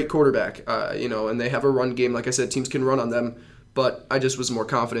 great quarterback. And they have a run game. Like I said, teams can run on them. But I just was more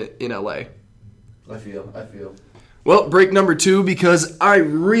confident in LA. I feel. Well, break number 2 because I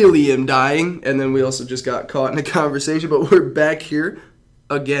really am dying. And then we also just got caught in a conversation. But we're back here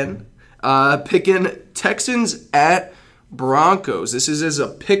again. Picking Texans at Broncos. This is as a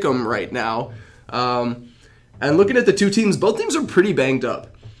pick 'em right now. And looking at the two teams, both teams are pretty banged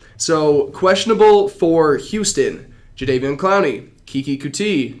up. So questionable for Houston, Jadeveon Clowney, Kiki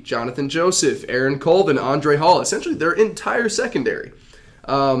Kuti, Jonathan Joseph, Aaron Colvin, Andre Hall, essentially their entire secondary.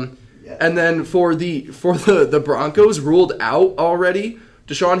 And then for the Broncos, ruled out already,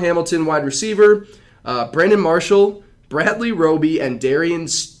 Deshaun Hamilton, wide receiver, Brandon Marshall, Bradley Roby, and Darian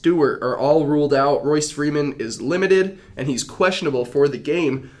Stewart are all ruled out. Royce Freeman is limited, and he's questionable for the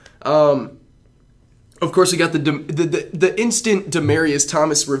game. Of course, we got the instant Demaryius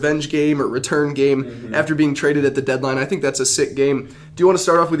Thomas revenge game or return game after being traded at the deadline. I think that's a sick game. Do you want to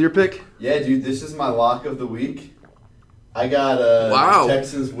start off with your pick? Yeah, dude, this is my lock of the week. I got the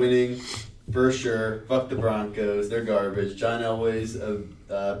Texans winning for sure. Fuck the Broncos. They're garbage. John Elway's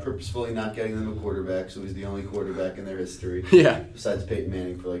purposefully not getting them a quarterback, so he's the only quarterback in their history. Yeah. Besides Peyton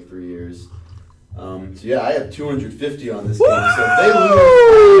Manning for like 3 years. I have 250 on this game. So if they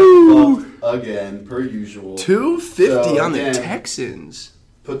lose, I'm fucked again, per usual. 250 on the Texans.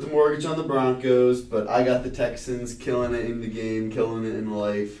 Put the mortgage on the Broncos, but I got the Texans killing it in the game, killing it in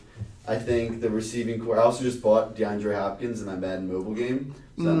life. I think the receiving core. I also just bought DeAndre Hopkins in my Madden mobile game,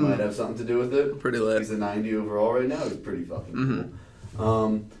 so that might have something to do with it. Pretty lit. He's a 90 overall right now. He's pretty fucking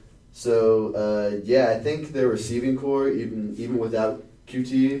cool. I think their receiving core, even without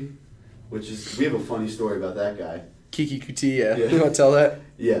QT, we have a funny story about that guy. Kiki Kuti, yeah. You want to tell that?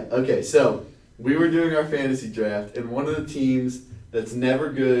 Yeah. Okay. So we were doing our fantasy draft, and one of the teams that's never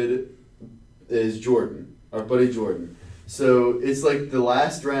good is Jordan, our buddy Jordan. So it's like the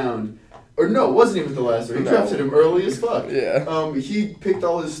last round, or no, it wasn't even the last round. He drafted him early as fuck. Yeah. He picked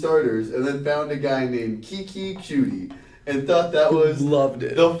all his starters and then found a guy named Kiki Cutie and thought that was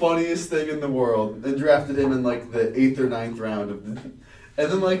the funniest thing in the world. And drafted him in like the 8th or 9th round of the. And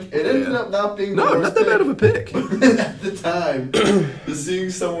then, it ended up not being the worst not that bad of a pick. At the time, seeing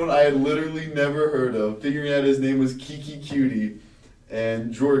someone I had literally never heard of, figuring out his name was Kiki Cutie,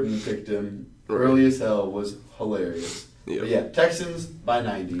 and Jordan picked him early as hell was hilarious. Yep. But yeah, Texans by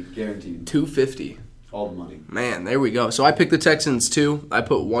 90, guaranteed. 250. All the money. Man, there we go. So I picked the Texans too. I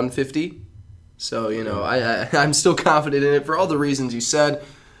put 150. So, I'm still confident in it for all the reasons you said.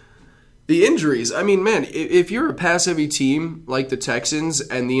 The injuries, I mean, man, if you're a pass-heavy team like the Texans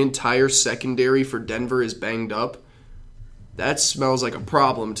and the entire secondary for Denver is banged up, that smells like a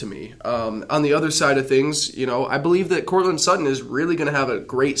problem to me. On the other side of things, I believe that Cortland Sutton is really going to have a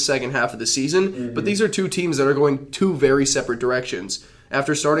great second half of the season, but these are two teams that are going two very separate directions.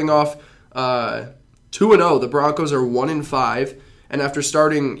 After starting off 2-0, the Broncos are 1-5, and after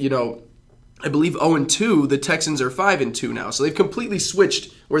starting, I believe 0-2, the Texans are 5-2 now. So they've completely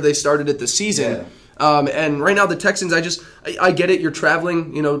switched where they started at the season. Yeah. And right now the Texans, I get it. You're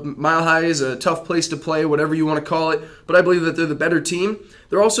traveling. Mile High is a tough place to play, whatever you want to call it. But I believe that they're the better team.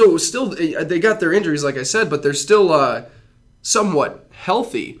 They're also still, they got their injuries, like I said, but they're still somewhat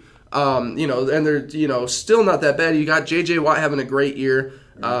healthy. And they're, still not that bad. You got J.J. Watt having a great year.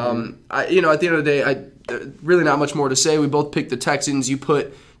 At the end of the day, really not much more to say. We both picked the Texans. You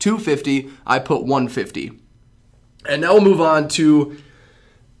put 250, I put 150. And now we'll move on to,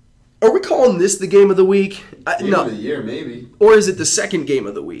 are we calling this the game of the week? Game of the year, maybe. Or is it the second game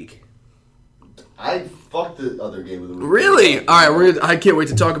of the week? I fucked the other game of the week. Really? All right, I can't wait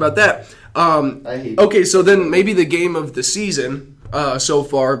to talk about that. I hate Okay, so then maybe the game of the season so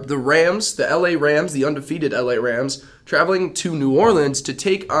far, the Rams, the LA Rams, the undefeated LA Rams, traveling to New Orleans to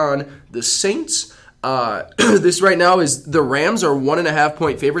take on the Saints. This right now is the Rams are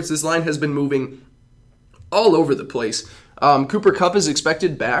 1.5-point favorites. This line has been moving all over the place. Cooper Kupp is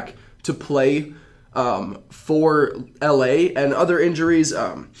expected back to play for LA, and other injuries.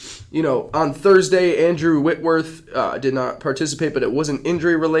 On Thursday, Andrew Whitworth did not participate, but it wasn't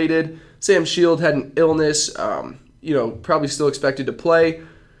injury related. Sam Shield had an illness. Probably still expected to play.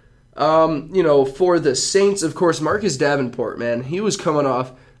 For the Saints, of course, Marcus Davenport, man, he was coming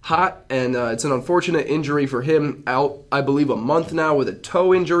off hot, and it's an unfortunate injury for him, out, I believe, a month now with a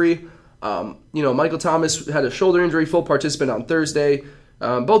toe injury. Michael Thomas had a shoulder injury, full participant on Thursday.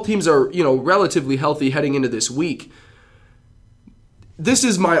 Both teams are, relatively healthy heading into this week. This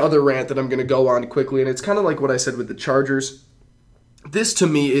is my other rant that I'm going to go on quickly, and it's kind of like what I said with the Chargers. This, to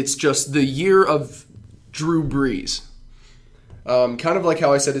me, it's just the year of Drew Brees. Kind of like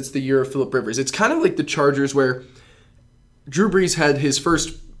how I said it's the year of Phillip Rivers. It's kind of like the Chargers where Drew Brees had his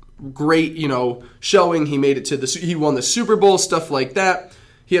first great, showing. He made it to he won the Super Bowl, stuff like that.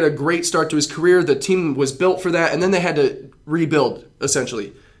 He had a great start to his career. The team was built for that, and then they had to rebuild,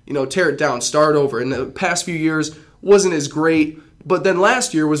 essentially. Tear it down, start over. And the past few years wasn't as great, but then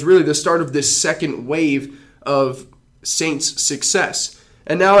last year was really the start of this second wave of Saints' success.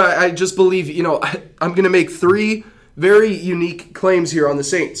 And now I just believe, I'm going to make 3 very unique claims here on the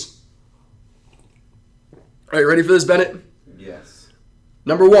Saints. All right, ready for this, Bennett? Yes.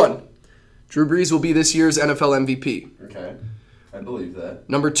 Number 1, Drew Brees will be this year's NFL MVP. Okay, I believe that.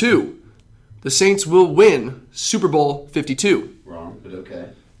 Number 2, the Saints will win Super Bowl 52. Wrong, but okay.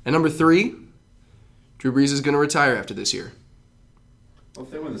 And number 3, Drew Brees is going to retire after this year. Well,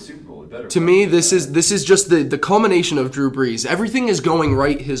 if they win the Super Bowl, it better. To me, this is just the culmination of Drew Brees. Everything is going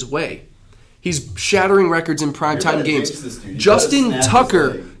right his way. He's shattering records in primetime games. Justin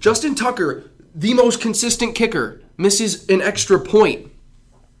Tucker, the most consistent kicker, misses an extra point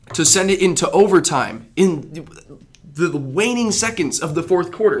to send it into overtime in the waning seconds of the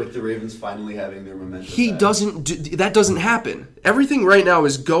fourth quarter. With the Ravens finally having their momentum. That doesn't happen. Everything right now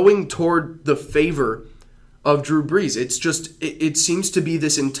is going toward the favor of Drew Brees. It's just, it seems to be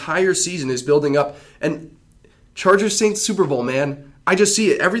this entire season is building up. And Chargers Saints Super Bowl, man, I just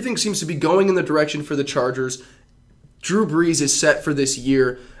see it. Everything seems to be going in the direction for the Chargers. Drew Brees is set for this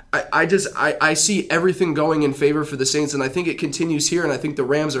year. I see everything going in favor for the Saints, and I think it continues here, and I think the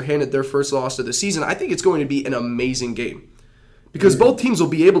Rams are handed their first loss of the season. I think it's going to be an amazing game because both teams will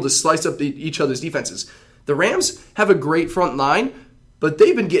be able to slice up each other's defenses. The Rams have a great front line, but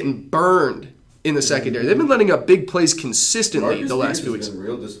they've been getting burned in the secondary. They've been letting up big plays consistently the last few weeks. It's been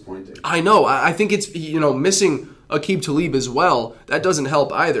real disappointing. I know. I think it's, missing Aqib Talib as well. That doesn't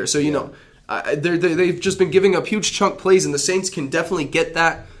help either. So, they've just been giving up huge chunk plays, and the Saints can definitely get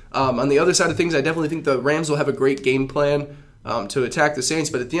that. On the other side of things, I definitely think the Rams will have a great game plan to attack the Saints.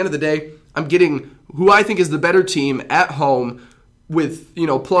 But at the end of the day, I'm getting who I think is the better team at home with,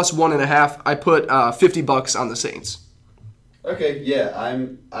 plus 1.5. I put $50 on the Saints. Okay, yeah,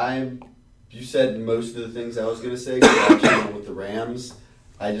 you said most of the things I was going to say. Actually, with the Rams,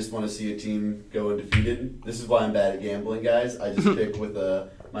 I just want to see a team go undefeated. This is why I'm bad at gambling, guys. I just pick with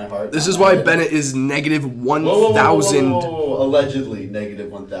my heart. This is why Bennett is negative 1,000. Whoa. Allegedly negative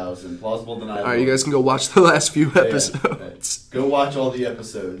 1,000. Plausible denial. All right, you guys can go watch the last few episodes. Go watch all the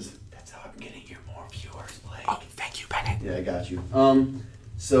episodes. That's how I'm getting you more viewers, Blake. Oh, thank you, Bennett. Yeah, I got you. I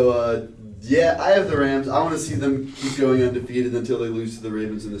have the Rams. I want to see them keep going undefeated until they lose to the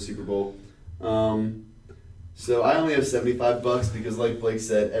Ravens in the Super Bowl. So I only have $75 because, like Blake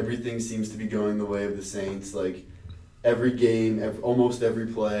said, everything seems to be going the way of the Saints. Like every game, almost every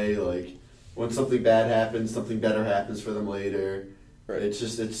play. Like when something bad happens, something better happens for them later. Right. I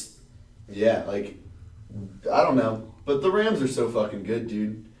don't know. But the Rams are so fucking good,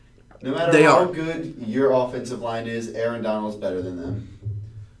 dude. No matter how good your offensive line is, Aaron Donald's better than them.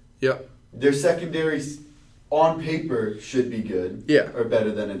 Yep. Their secondary, on paper, should be good. Yeah. Or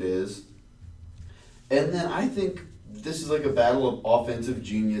better than it is. And then I think this is like a battle of offensive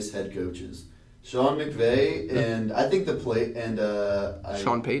genius head coaches. Sean McVay and I think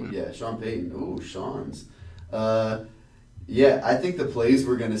Sean Payton. Yeah, Sean Payton. Ooh, Sean's. I think the plays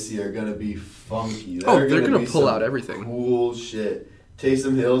we're going to see are going to be funky. They're going to pull out everything. Cool shit.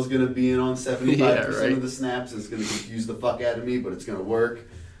 Taysom Hill's going to be in on 75% of the snaps. It's going to confuse the fuck out of me, but it's going to work.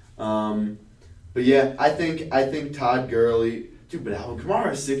 I think Todd Gurley... Dude, but Alvin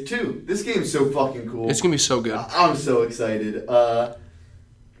Kamara is sick too. This game's so fucking cool. It's going to be so good. I'm so excited. But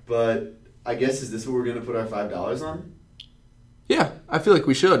I guess, is this what we're going to put our $5 on? Yeah, I feel like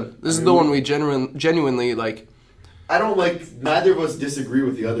we should. This is the one we genuinely like. I don't neither of us disagree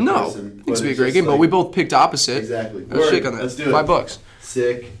with the other person. No, it's to be a great game, but we both picked opposite. Exactly. Let's shake on that. Let's do it. $5.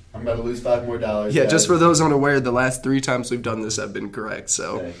 Sick. I'm about to lose $5 more. Yeah, guys. Just for those unaware, the last 3 times we've done this have been correct,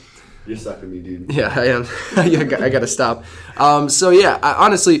 so... Okay. You're sucking me, dude. Yeah, I am. I got to stop. Honestly,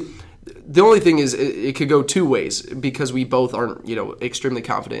 the only thing is it could go 2 ways because we both aren't, extremely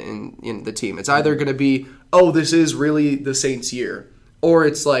confident in the team. It's either going to be, this is really the Saints' year, or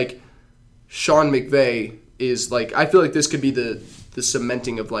it's like Sean McVay is like, I feel like this could be the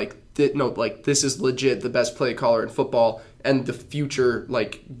cementing of this is legit the best play caller in football and the future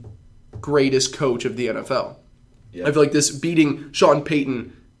greatest coach of the NFL. Yep. I feel like this beating Sean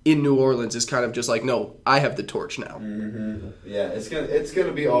Payton in New Orleans is kind of just like, no, I have the torch now. Mm-hmm. Yeah, it's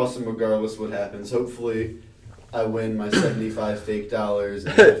gonna be awesome regardless what happens. Hopefully, I win my 75 fake dollars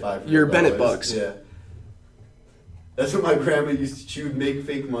and my 5 your Bennett bucks. Yeah, that's what my grandma used to. She would make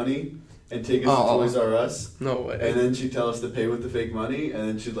fake money and take us to Toys R Us. No way. And then she'd tell us to pay with the fake money, and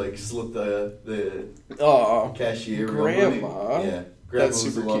then she'd slip the cashier grandma. Money. Yeah, grandma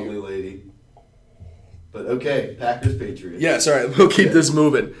was a lovely lady. But okay, Packers, Patriots. Yes, all right, we'll keep this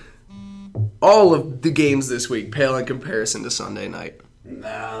moving. All of the games this week pale in comparison to Sunday night.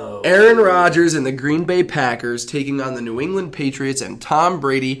 No. Aaron Rodgers and the Green Bay Packers taking on the New England Patriots and Tom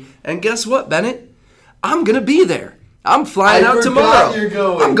Brady. And guess what, Bennett? I'm going to be there. I'm flying out tomorrow. You're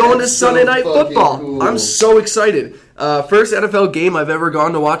going. I'm going That's to Sunday Night fucking Football. cool. I'm so excited. First NFL game I've ever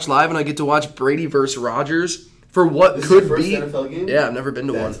gone to watch live, and I get to watch Brady versus Rodgers for what This could is your first be. NFL game? Yeah, I've never been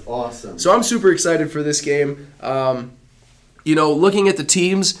to one. That's awesome. So I'm super excited for this game. Looking at the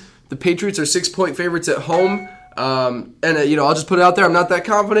teams, the Patriots are 6-point favorites at home. I'll just put it out there. I'm not that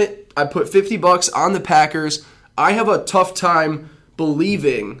confident. I put $50 on the Packers. I have a tough time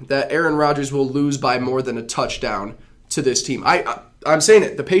believing that Aaron Rodgers will lose by more than a touchdown to this team. I'm saying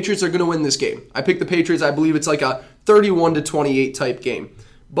it. The Patriots are going to win this game. I picked the Patriots. I believe it's like a 31-28 type game.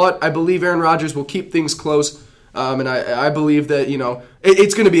 But I believe Aaron Rodgers will keep things close. And I believe that,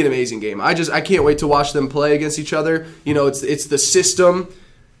 it's going to be an amazing game. I can't wait to watch them play against each other. It's the system.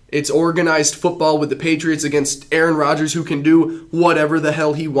 It's organized football with the Patriots against Aaron Rodgers, who can do whatever the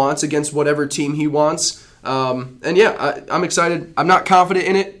hell he wants against whatever team he wants. I'm excited. I'm not confident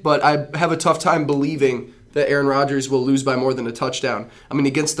in it, but I have a tough time believing that Aaron Rodgers will lose by more than a touchdown. I mean,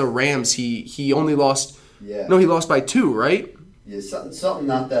 against the Rams, he only lost. Yeah. No, he lost by 2, right? Yeah, something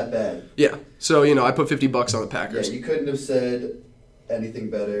not that bad. Yeah. So I put $50 on the Packers. Yeah, you couldn't have said anything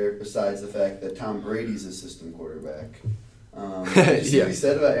better besides the fact that Tom Brady's assistant quarterback. Did you see what he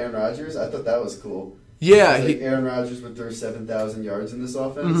said about Aaron Rodgers? I thought that was cool. Yeah, Aaron Rodgers would throw 7,000 yards in this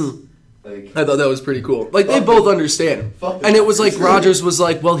offense. Mm-hmm. Like, I thought that was pretty cool. Like, they both understand. And it was like Rodgers was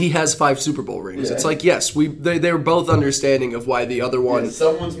like, well, he has 5 Super Bowl rings. Yeah. It's like, yes, they were both understanding of why the other one. Yeah,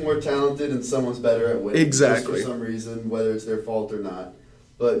 someone's more talented and someone's better at winning. Exactly. Just for some reason, whether it's their fault or not.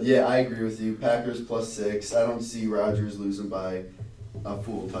 But yeah, I agree with you. Packers +6. I don't see Rodgers losing by a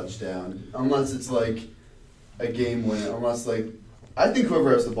full touchdown. Unless it's like a game winner. I think whoever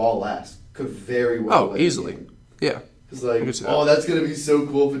has the ball last could very well win easily. the game. Yeah. It's like, that's going to be so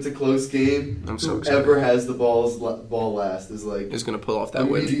cool if it's a close game. I'm so excited. Whoever has the ball last is like going to pull off that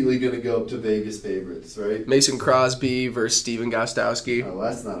win. Immediately going to go up to Vegas favorites, right? Mason Crosby versus Steven Gostkowski. Oh,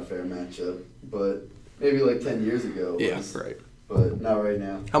 that's not a fair matchup. But maybe like 10 years ago. Yeah, right. But not right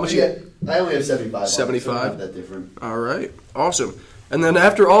now. How much you get? I only have 75. 75? So not that different. All right. Awesome. And then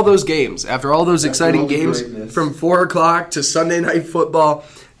after all those games, after all those exciting games from 4 o'clock to Sunday Night Football,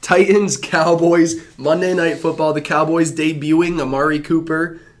 Titans, Cowboys, Monday Night Football, the Cowboys debuting Amari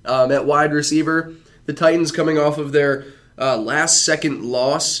Cooper at wide receiver. The Titans coming off of their last-second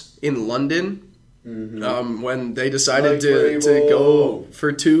loss in London when they decided to go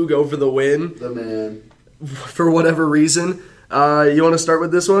for 2, go for the win. The man. For whatever reason. You want to start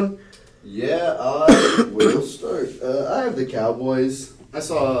with this one? Yeah, I will start. I have the Cowboys. I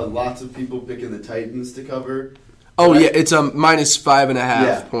saw lots of people picking the Titans to cover. Oh, yeah, it's a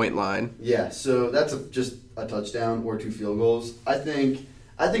 -5.5 point line. Yeah, so that's just a touchdown or 2 field goals. I think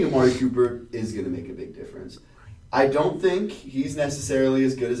Amari Cooper is going to make a big difference. I don't think he's necessarily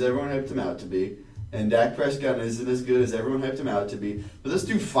as good as everyone hyped him out to be, and Dak Prescott isn't as good as everyone hyped him out to be, but this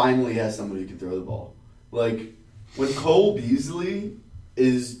dude finally has somebody who can throw the ball. Like, when Cole Beasley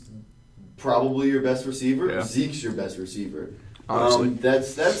is probably your best receiver, Zeke's your best receiver. Honestly.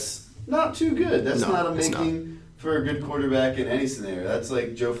 That's not too good. That's not a making... Not. For a good quarterback in any scenario. That's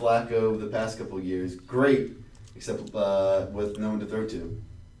like Joe Flacco the past couple of years. Great, except with no one to throw to.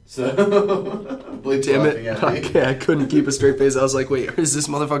 So, damn it. I couldn't keep a straight face. I was like, wait, is this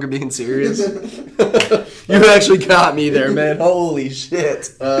motherfucker being serious? You actually got me there, man. Holy shit.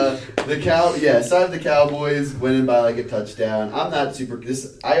 So I have the Cowboys winning by like a touchdown. I'm not super...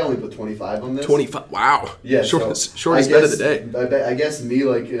 I only put 25 on this. 25? Wow. Yeah, shortest bet of the day. I guess me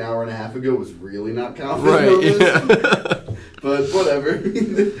like an hour and a half ago was really not confident on this. Yeah. But whatever.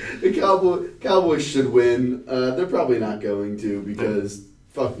 The Cowboys should win. They're probably not going to because...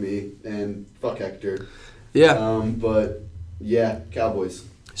 Fuck me and fuck Hector. Yeah. But yeah, Cowboys.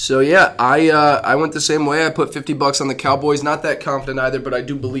 So yeah, I went the same way. I put $50 on the Cowboys. Not that confident either, but I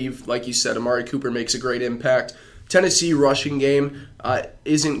do believe, like you said, Amari Cooper makes a great impact. Tennessee rushing game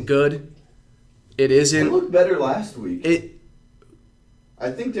isn't good. It isn't. It looked better last week. I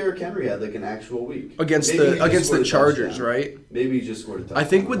think Derrick Henry had like an actual week against the Chargers, right? Maybe he just scored a touchdown. I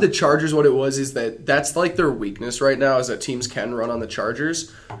think with the Chargers, what it was is that's like their weakness right now is that teams can run on the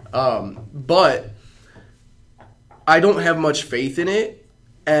Chargers, but I don't have much faith in it.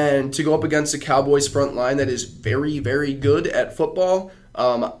 And to go up against the Cowboys front line that is very, very good at football,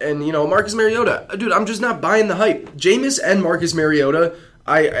 and Marcus Mariota, dude, I'm just not buying the hype. Jameis and Marcus Mariota,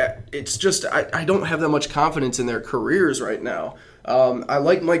 I don't have that much confidence in their careers right now. I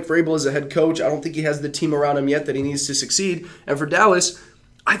like Mike Vrabel as a head coach. I don't think he has the team around him yet that he needs to succeed. And for Dallas,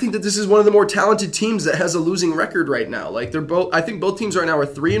 I think that this is one of the more talented teams that has a losing record right now. Like I think both teams right now are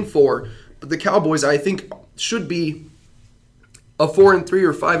 3-4, but the Cowboys I think should be a 4-3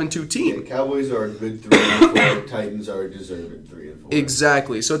 or 5-2 team. Yeah, Cowboys are a good 3-4. Titans are a deserved 3-4.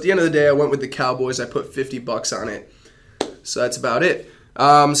 Exactly. So at the end of the day, I went with the Cowboys. I put $50 on it. So that's about it.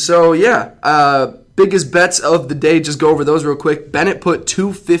 Biggest bets of the day, just go over those real quick. Bennett put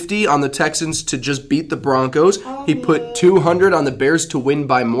 $250 on the Texans to just beat the Broncos. He put $200 on the Bears to win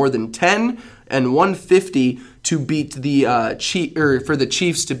by more than 10, and $150 to beat the for the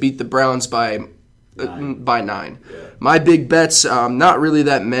Chiefs to beat the Browns by 9. Yeah. My big bets, not really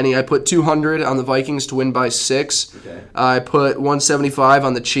that many. I put $200 on the Vikings to win by 6. Okay. I put $175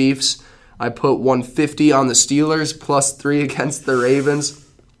 on the Chiefs. I put $150 on the Steelers plus 3 against the Ravens.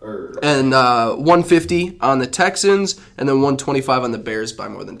 And $150 on the Texans, and then $125 on the Bears by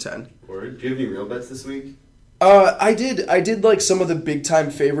more than 10. Word. Do you have any real bets this week? I did like some of the big time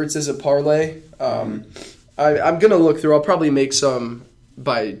favorites as a parlay. I'm gonna look through. I'll probably make some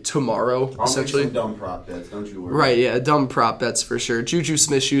by tomorrow. I'll essentially, make some dumb prop bets. Don't you worry. Right? Yeah, dumb prop bets for sure. Juju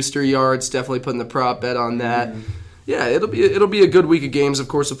Smith-Schuster yards, definitely putting the prop bet on that. Mm-hmm. Yeah, it'll be a good week of games. Of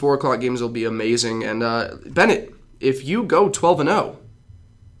course, the 4:00 games will be amazing. And Bennett, if you go 12-0.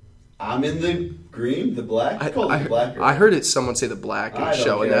 I'm in the green, the black. I heard it. Someone say the black in the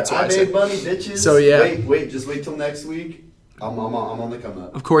show, and that's why I made said money, bitches. So yeah, just wait till next week. I'm on the come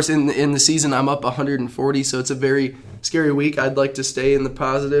up. Of course, in the season, I'm up 140, so it's a very scary week. I'd like to stay in the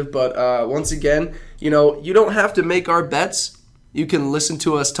positive, but once again, you don't have to make our bets. You can listen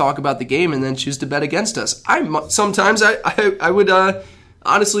to us talk about the game and then choose to bet against us. Sometimes I would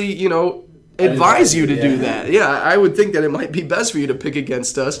honestly, advise you to do that. Yeah, I would think that it might be best for you to pick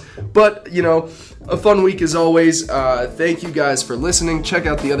against us. But, a fun week as always. Thank you guys for listening. Check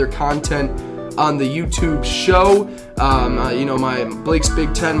out the other content on the YouTube show. My Blake's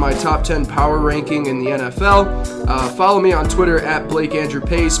Big 10, my top 10 power ranking in the NFL. Follow me on Twitter at Blake Andrew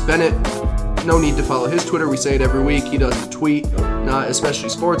Pace. Bennett, no need to follow his Twitter. We say it every week. He doesn't tweet, not especially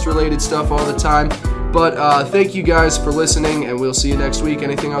sports-related stuff all the time. But thank you guys for listening, and we'll see you next week.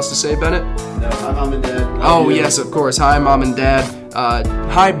 Anything else to say, Bennett? No, hi, Mom and Dad. Yes, of course. Hi, Mom and Dad.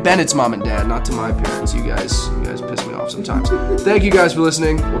 Hi, Bennett's Mom and Dad, not to my parents. You guys piss me off sometimes. Thank you guys for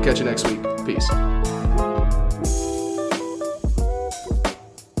listening. We'll catch you next week. Peace.